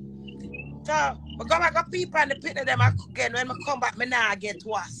runway. So I go back up people and the pit of them again. When I come back, me now get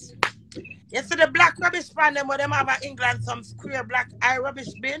worse. You see the black rubbish pan them where them have in England some square black eye rubbish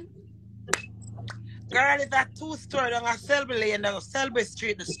bin. Girl, is a 2-story down a Selby Lane, down Selby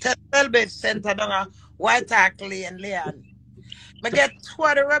Street, the Selby Center down a White Hart Lane, Leon. I get 2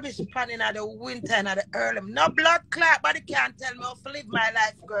 of the rubbish pan in the winter and the early. No blood clot, but they can't tell me how to live my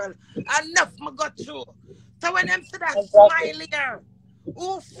life, girl. Enough I got through. So when them see that smile here,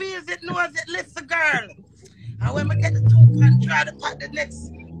 who feels it, knows it, lifts the girl. And when I get the 2 pan, try to pack the next,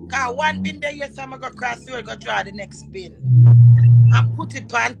 because one bin there, yes, I'm going to go cross the road, go draw the next bin. And put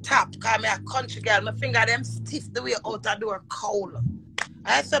it on top, because I'm a country girl. My finger them stiff the way out the door cold.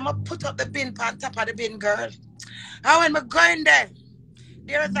 I said, I put up the bin on top of the bin, girl. And when I go in there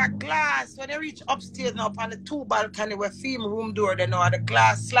is a glass. When you reach upstairs now on the 2 balcony where female room door, they know, the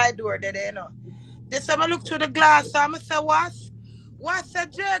glass slide door there, you know. This time I look through the glass, and I say, what's a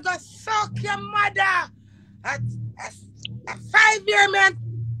Jay go suck your mother? A 5-year man,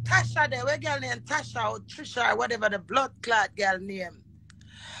 Tasha there, what girl named Tasha or Trisha or whatever the blood clot girl name.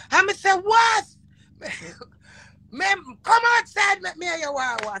 And I say, what? Come outside, make me hear you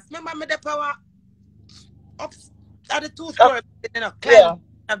what? Remember me the power up at the 2-story, you know, climb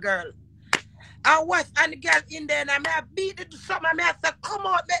a girl. And and the girl in there, and I beat it to something, and I say, come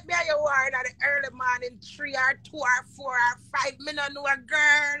out, make me hear you war in the early morning, 3 or 2 or 4 or 5 minutes, know a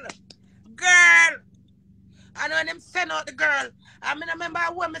girl. And when them send out the girl, I remember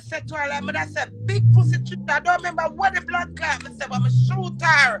when I said to her, like, I said, big pussy trick. I don't remember what the blood clot I said, but I shoot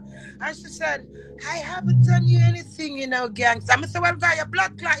her. And she said, I haven't done you anything, you know, gangster. I said, well, girl, your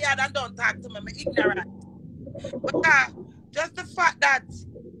blood clot, yeah, then don't talk to me, I'm ignorant. But just the fact that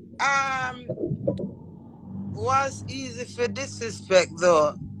was easy for disrespect,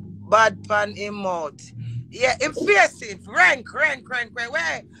 though. Bad pan him out. Yeah, him face it, rank.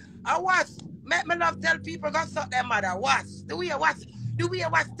 Where? I was. Make me love tell people go suck their mother. What? The way I was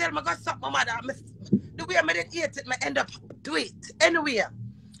tell me go suck my mother. The way I didn't eat it, I end up do it. Anyway.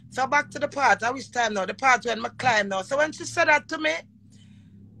 So back to the part. I wish time now. The part when I climb now. So when she said that to me,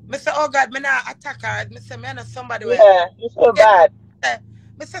 I said, oh God, I not attack her. I said, I know somebody. Yeah, you feel bad. I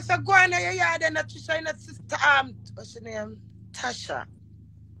said, so go in your yard and Trisha and sister, what's your name? Tasha.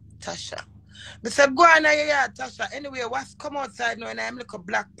 I said, go in your yard, Tasha. Anyway, come outside now and I'm looking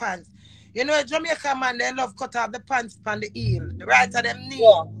black pants. You know, Jamaica man, they love cut off the pants from the heel, the right of them knee.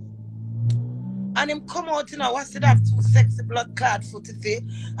 Yeah. And him come out, you know, what's it have 2 sexy blood clot foot, you see?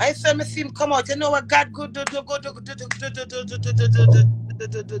 I saw me see him come out, you know what God could do.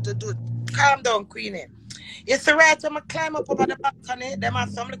 Calm down, Queenie. You see, right when I climb up over the balcony, them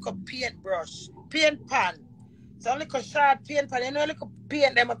have some little paint pan. Some little short paint pan. You know, little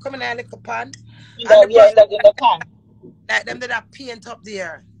paint, them are coming in a little pan. In the pan. Like them that paint up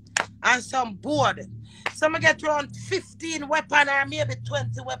there. And some board. Some get around 15 weapon or maybe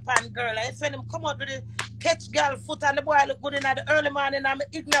 20 weapon, girl. I when them come out with the catch girl foot and the boy look good in the early morning and I'm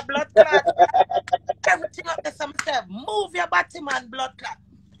eating a blood clot. Everything up there, so I say, move your body man, blood clot.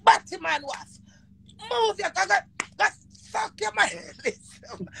 Body man was. Move your go suck your man.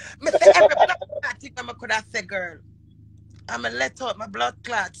 Listen. I say every blood clot thing I could have said, girl. I'm going to let out my blood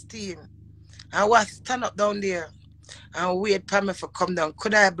clot steam. I was stand up down there. And wait for me to come down.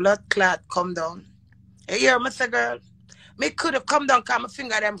 Could I blood clot come down? You hear me say, girl? Me could have come down because my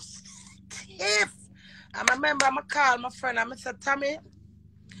finger them stiff. I remember I call my friend and I said, Tommy,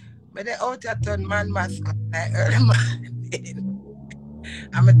 but they out here turn man mask on like early morning.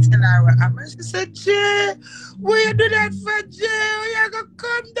 I'm going to tell her, she said, Jay, why you do that for, Jay? Why you going to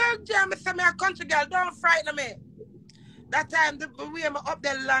come down, Jay? I said, me a country girl, don't frighten me. That time, the way I'm up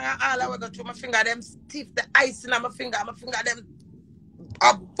there long and all I will go through my finger, them stiff, the ice in my finger them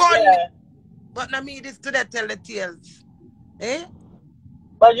up burn. Yeah. But now me this to that tell the tales. Eh?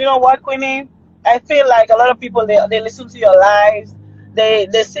 But you know what, Queenie? I feel like a lot of people they listen to your lives, they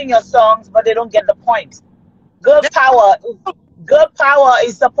sing your songs, but they don't get the point. Girl power, girl power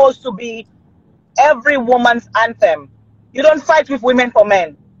is supposed to be every woman's anthem. You don't fight with women for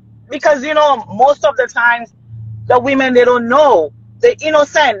men, because you know most of the times the women they don't know, they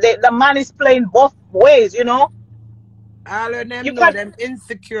innocent. The man is playing both ways. You know, All of you them know can't them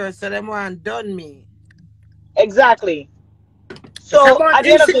insecure, so them want done me. exactly. It's So about at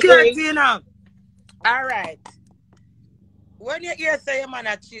the end of the day, insecurity, you know. All right. When you hear say a man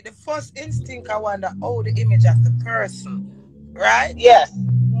a cheat, the first instinct I wonder how the image of the person, right? yes.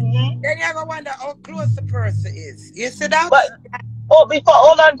 Hmm. Then you ever wonder how close the person is. You see that? But oh, before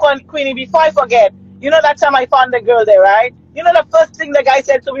hold on, Queenie, before I forget, you know that time I found the girl there, right? You know the first thing the guy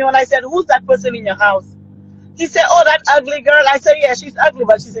said to me when I said, "Who's that person in your house?" He said, "Oh, that ugly girl." I said, "Yeah, she's ugly,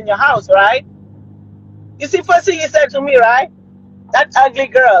 but she's in your house, right?" You see, first thing he said to me, right? That ugly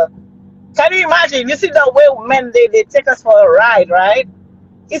girl. Can you imagine? You see the way men they take us for a ride, right?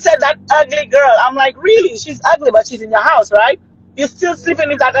 He said that ugly girl. I'm like, really? She's ugly, but she's in your house, right? You're still sleeping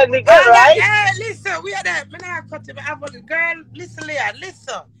with that ugly girl, All that, right? hey, listen, we are there. Me not cut him. I want the girl. Listen, Leon,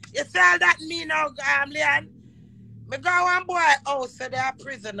 listen. You see all that me now, Leon? Me go one boy house, so they are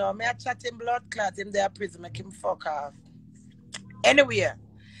prison now. Me a chat him blood clot him, they are prison, make him fuck off. Anyway,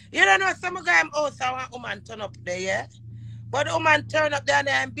 you don't know some guy him house, I want woman turn up there, yeah? But the woman turn up there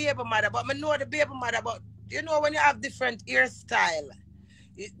and baby mother, but me know the baby mother, but you know when you have different hairstyle,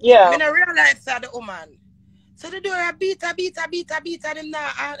 me Yeah. not realize that the woman. So the door I beat, and him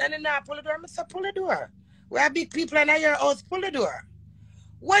now, and him now pull the door. I say, pull the door. We have big people in your house, pull the door.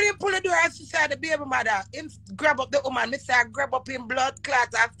 When him pull the door, I see the baby mother, him grab up the woman. Me say, I grab up him blood clot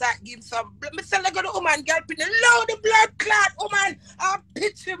and start give him some blood. Me say, look at the woman, girl, pin the load the blood clot, woman. I'll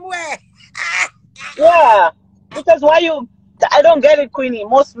pitch him where. Yeah. Because why you? I don't get it, Queenie.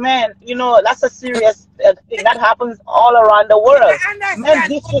 Most men, you know, that's a serious thing that happens all around the Me world. not Men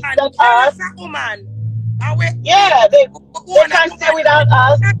understand, woman. disrespect us. Jealous a woman. And we Yeah, they own a can't stay woman. without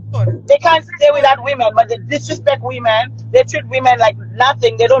us. That's good. They can't stay Good. without women, but they disrespect women. They treat women like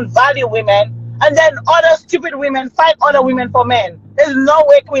nothing. They don't value women. And then other stupid women fight other women for men. There's no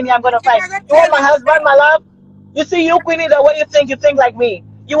way, Queenie, I'm gonna If fight. I go You want tell my me, husband, my love? You see, you, Queenie, the way you think like me.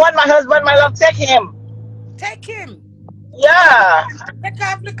 You want my husband, my love? Take him. take him. Yeah. Take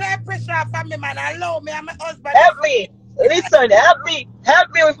off the clay pressure from me, man. Allow me and my husband Help is me. Listen, help me.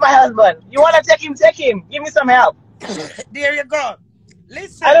 Help me with my husband. You wanna take him? Take him. Give me some help. there you go.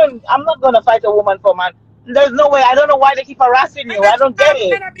 Listen. I'm not gonna fight a woman for man. There's no way. I don't know why they keep harassing I you. got I don't get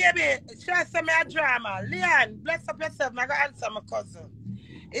it. drama, baby. Show some me a drama. Leon, bless up yourself. I got answer my cousin.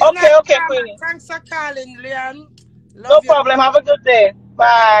 It's not Okay, okay, drama. Queenie. Thanks for calling, Leon. No Love you. problem. Have a good day.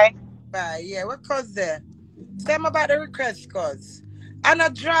 Bye. Bye. Yeah, what cause there? Tell me about the request cause. And a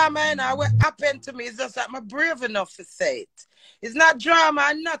drama, you know, what happened to me is just that I'm brave enough to say it. It's not drama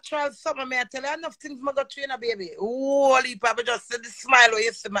and natural something, me I tell you. Enough things I go through, baby. Holy Papa, just see the smile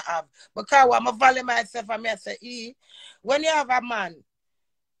you see me have. Because I value myself and me I say, when you have a man,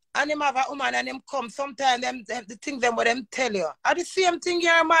 and him have a woman and him come, sometimes them the things them what them tell you are the same thing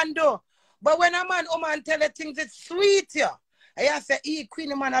your man do. But when a man woman tell you things, it's sweet, you. I say,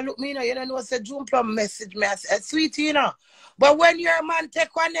 Queen, man, I look me, you know, say, June Plum message me, I say, sweet, you know. But when your man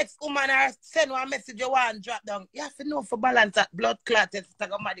take one next woman or send one message you want drop down, you have to know for balance that blood clot is to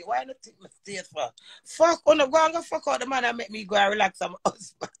go mad. Why not take my stay for? Fuck, on the go and go fuck out the man and make me go and relax on my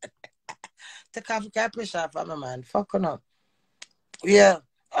husband. Take off the pressure from my man. Fuck on up. Yeah.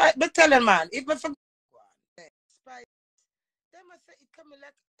 All right, but tell him, man, if I forget, them I say it coming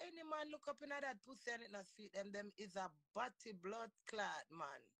like any man look up in that pussy and it not sweet them is a body blood clot,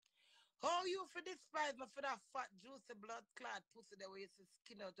 man. How you for despise me for that fat juicy blood clot pussy the way you see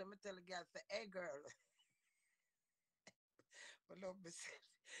skin out and me tell the girl say, hey girl, but love me say,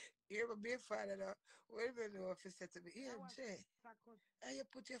 you ever be father now? What do you know if you say to me, yeah, Jay, and you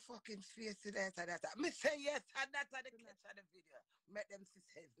put your fucking face to that and that. Me say yes, and that's the catch of the video. Make them see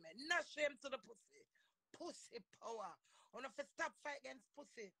says, man, no shame to the pussy. Pussy power. On if you stop fight against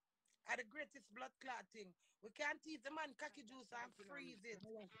pussy, are the greatest blood clotting. We can't teach the man cocky juice and freeze it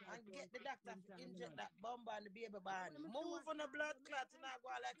and get the doctor to inject that bomb on the baby barn. Move on the blood clot and I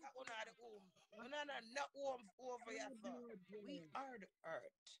go like a una the home. Una not home over here. We are the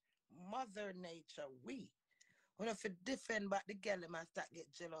earth. Mother Nature, we. When if you defend back the girl, man start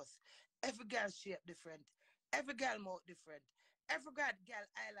get jealous. Every girl shape different. Every girl mouth different. Every girl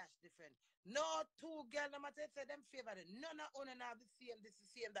eyelash different. No two girl, no matter say them favor it. None of them have the same. This is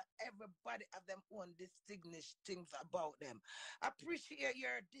the same that everybody have them own distinguished things about them. Appreciate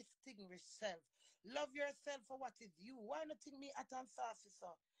your distinguished self. Love yourself for what is you. Why not think me at and saucy, so?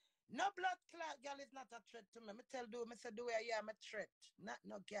 No blood clot, girl, is not a threat to me. Me tell do, me say the way I am a threat. Not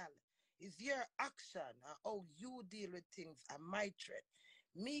no girl. It's your action and how you deal with things and my threat.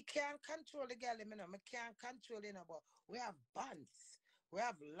 Me can't control the girl, you know. Me can't control it, but we have bonds. We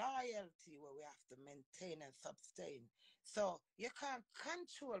have loyalty where we have to maintain and sustain. So you can't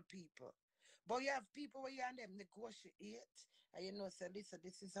control people. But you have people where you and them negotiate and you know, say, listen,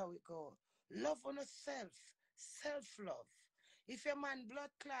 this is how it go. Love on yourself. Self-love. If your man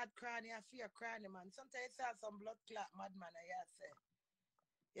blood clot cranny, I fear cranny, man. Sometimes you say some blood clot madman, and you say,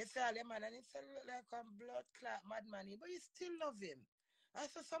 you say all the man, and he say look like a blood clot madman, but you still love him. And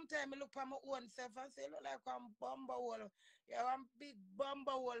so sometimes I look at my own self and say, look like I'm bumblehole. Yeah, I'm big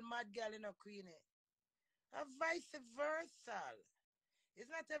bumblehole mad girl in a queenie. And vice versa. It's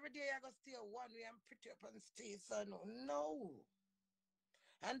not every day I go stay one way and pretty up and stay, so no.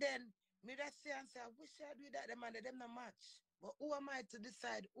 And then me that say and say, I wish I do that, them and them no match. But who am I to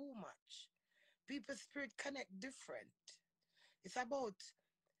decide who match? People's spirit connect different. It's about,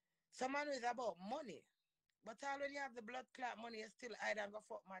 some man is about money. But already have the blood clot money, you still hide and go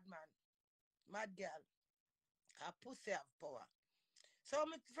fuck mad man. Mad girl. A pussy have power. So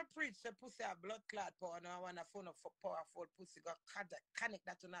me for preach the pussy have blood clot power, now I want to phone up for powerful pussy, go connect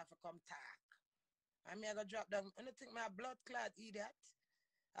that to now for come talk. And me I go drop down. I don't think my blood clot idiot.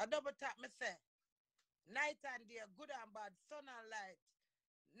 I double tap me say. Night and day, good and bad, sun and light.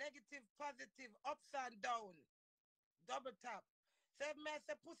 Negative, positive, ups and down. Double tap. So if me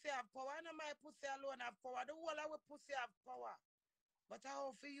say pussy have power, I know my pussy alone have power. The whole of our pussy have power. But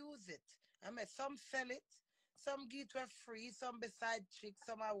how to use it? I mean, some sell it, some give it for free, some beside chicks,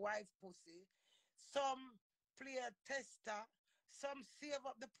 some are wife pussy, some play a tester, some save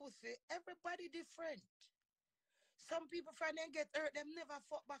up the pussy. Everybody different. Some people find them get hurt, them never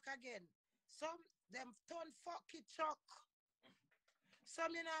fuck back again. Some them turn fucky chuck.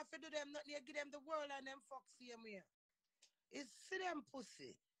 Some you know have to do them nothing, you give them the world and them fuck same way. It's see them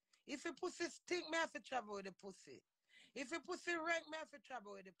pussy. If your pussy stink, me have to travel with the pussy. If your pussy rank, me have to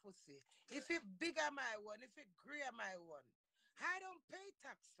travel with the pussy. If it bigger my one, if it greater my one. I don't pay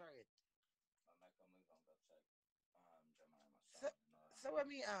tax for it. So what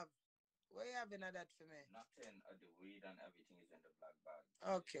me have? What you having at that for me? Nothing. The weed and everything is in the black bag.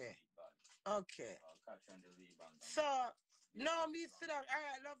 Okay. Bag. Okay. I'll catch you on the rebound. So, no, me sit down. All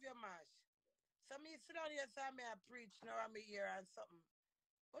right, love your mash. So me sit down here, so me I preach, now I'm here and something.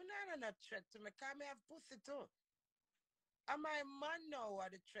 Oh, no, not threat to me, because me have pussy too. And my man now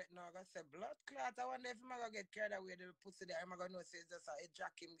are the threat now. I say blood clot. I wonder if I'm going to get carried away with the pussy there. I'm going to know say it's just a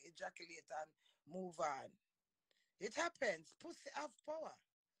ejaculate and move on. It happens. Pussy have power.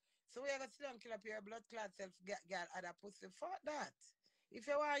 So we are going to sit down and kill up your blood clot self, girl, other pussy. Fuck that. If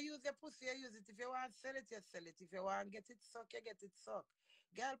you want to use your pussy, you use it. If you want to sell it, you sell it. If you want to get it suck, you get it suck.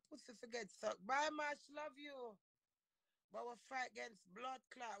 Girl, pussy forget suck. Bye, Mash. Love you. But we fight against blood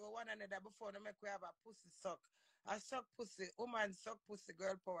clot with one another before they make we have a pussy suck. A suck pussy, woman suck pussy,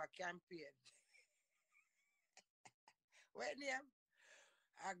 girl power campaign. What name?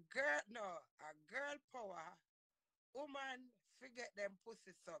 A girl power, woman forget them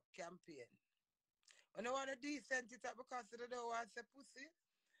pussy suck campaign. When you want to decent it up because they don't want to say pussy,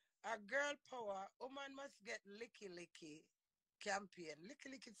 a girl power, woman must get licky campaign.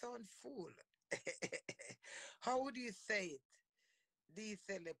 Licky sound fool. How would you say it? Do you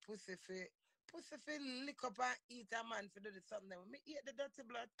say the pussy for lick up and eat a man for do something? When me eat the dirty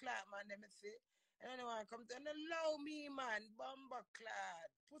blood clot, man, let me say. And anyone come to and allow me, man, bumper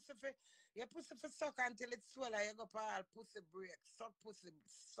clot. Your pussy for suck until it's swell, you go all pussy break. Suck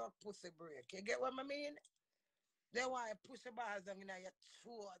pussy break. You get what I mean? They want to push the balls down in your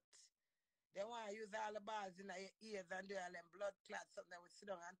throat. They want to use all the balls in your ears and do all them blood clots, something that we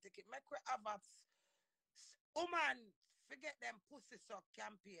sit down and take it. Make we have a woman, forget them pussy suck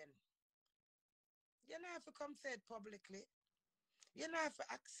campaign. You don't have to come say it publicly. You don't have to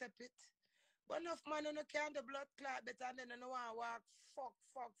accept it. But enough man who can't do blood clot better and then you don't want to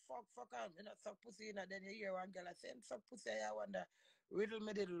fuck on. You know, suck pussy, you know, then you hear one girl saying, suck pussy, I wonder, riddle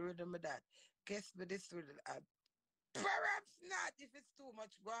me that. Guess me this riddle. Perhaps not if it's too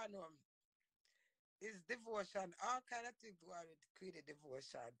much going on. It's devotion. All kind of things go on with create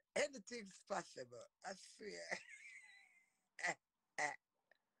devotion. Anything's possible. I swear.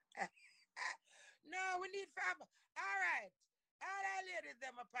 No, we need fab. All right. All our ladies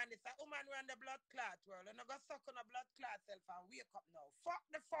them upon this. A woman run the blood clot world. And I go suck on a blood clot self and wake up now. Fuck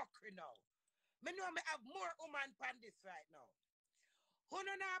the fuckery now. Me know me have more woman upon this right now. Who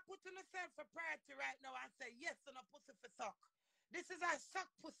no now put on yourself for priority right now and say yes on a pussy for suck. This is a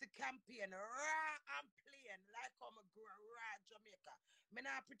suck pussy campaign, raw and plain, like how I grow raw Jamaica. Me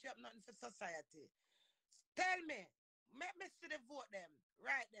not pretty up nothing for society. Tell me, make me see the vote them.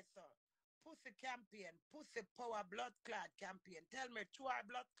 Right there, sir. Pussy campaign, pussy power blood clot campaign. Tell me, two our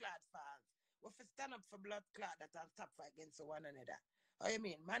blood clot fans. We fi stand up for blood clot that and stop fight against one another. How you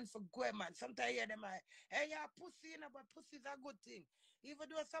mean? Man for go man. Sometimes I hear them hey yeah, pussy, you know, but pussy is a good thing. Even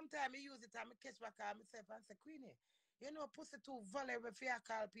though sometimes I use it and I catch back on myself and say, Queenie, you know, pussy too vulnerable for you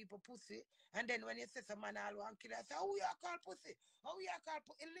call people pussy. And then when you say some man all want kill, I say, oh, you call pussy? Oh, you call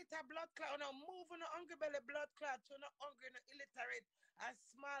pussy? Illiterate blood clot, no, move on the hungry belly blood clot, so no hungry, no illiterate, and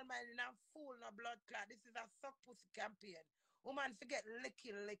small man, and fool, no blood clot. This is a suck pussy campaign. Woman forget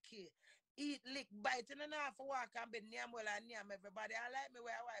licky. Eat, lick, bite, and enough for walk and be name well and name everybody. I like me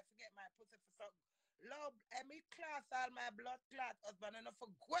where I wife forget my pussy for suck. Love, and me class all my blood clot husband, and for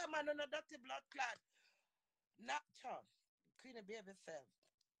go man, no dirty blood clot. Not John. Queen baby self.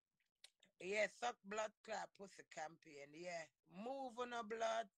 Yeah, suck blood clot pussy campaign. Yeah. Move on a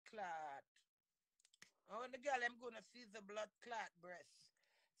blood clot. Oh, the girl, I'm gonna seize the blood clot breast.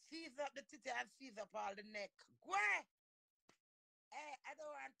 Seize up the titty and seize up all the neck. Go! Hey, I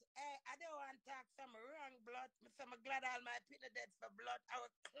don't want to talk some wrong blood. I'm glad all my people dead for blood.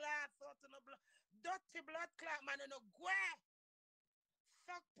 Our class out of no blood. Dirty blood clot, man, no go!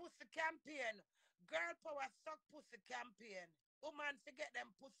 Suck pussy campaign. Girl power suck pussy campaign. Woman forget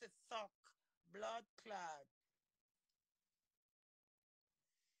them pussy suck. Blood clot.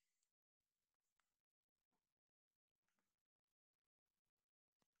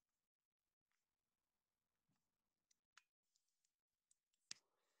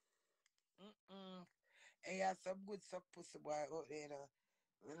 Hey, yeah, some good suck pussy boy out there, you know.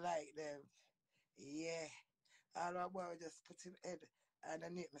 We like them. Yeah. All our boy just put him head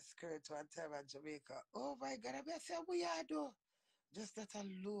underneath my skirt one time in Jamaica. Oh my God, I bet say we are do. Just that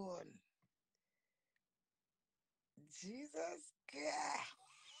alone. Jesus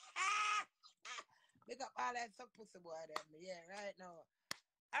God. Big up all that suck pussy boy them. Yeah, right now.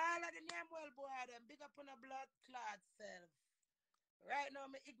 All of the name well boy them. Big up on a blood clot self. Right now,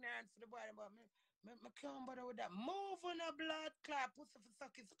 I'm ignorant for the boy, but me can't bother with that. Move on a blood clot. Pussy for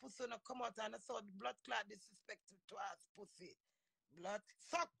suck his pussy no come out and I saw the blood clot disrespect to us, pussy. Blood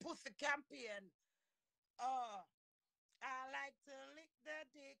suck pussy campaign. Oh, I like to lick the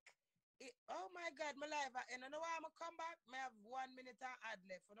dick. Oh my God, my life. And you know why I'm going to come back? I have 1 minute and add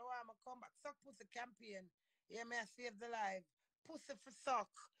left. You know why I'm going to come back? Suck pussy campaign. Yeah, may I save the life. Pussy for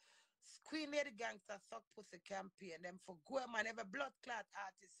suck. Queen Lady Gangster suck pussy campaign. Them for go man, every blood clot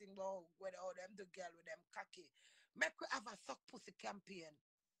artist sing about where all them the girl with them cocky. Make we have a suck pussy campaign.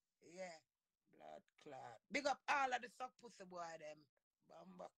 Yeah. Blood clot. Big up all of the suck pussy boy them.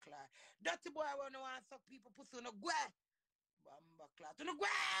 Bamba clot. Dirty boy wanna want suck people pussy no go. Bamba clot. No go.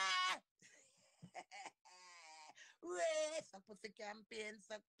 Suck pussy campaign,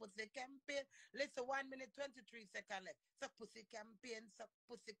 suck pussy campaign. Listen, 1 minute 23 seconds left. Suck pussy campaign, suck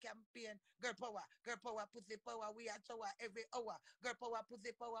pussy campaign. Girl power, pussy power. We are show every hour. Girl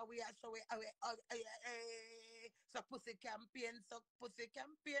pussy power. We are show it. Suck pussy campaign, suck pussy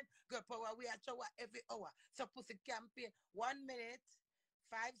campaign. Girl power. We are show every hour. Suck pussy campaign. 1 minute.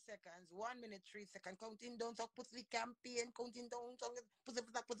 5 seconds, 1 minute, 3 seconds, counting down, suck pussy campaign, counting down, pussy,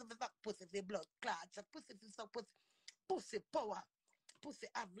 pussy, blood clot, suck pussy, suck pussy power,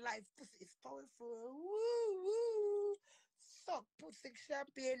 pussy have life, pussy is powerful, woo, suck pussy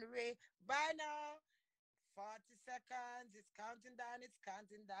champagne, Ray, bye now. 40 seconds, it's counting down, it's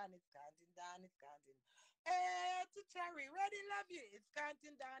counting down, it's counting down, it's counting. Hey, to Cherry, ready, love you. It's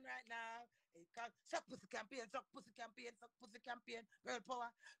counting down right now. It count. Suck pussy campaign, suck pussy campaign, suck pussy campaign. Girl power,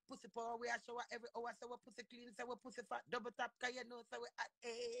 pussy power. We are show every hour, so we pussy clean, so we pussy fat. Double tap, cause you know, so we at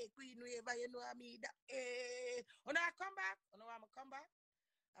queen wave, you know I mean that. When I come back, you know I'm come back.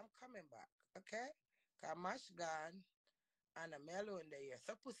 I'm coming back, okay? Cause Mash gone. And a mellow in the ear.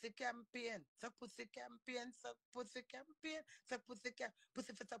 So pussy campaign. So pussy campaign. So pussy campaign. So pussy campaign.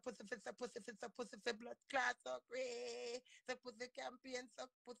 Pussy fit. So pussy fit. So pussy fit. So pussy fit. Blood clot. So gray. So pussy campaign.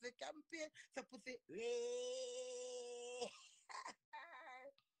 So pussy campaign. So pussy.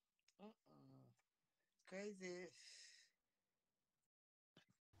 Crazy.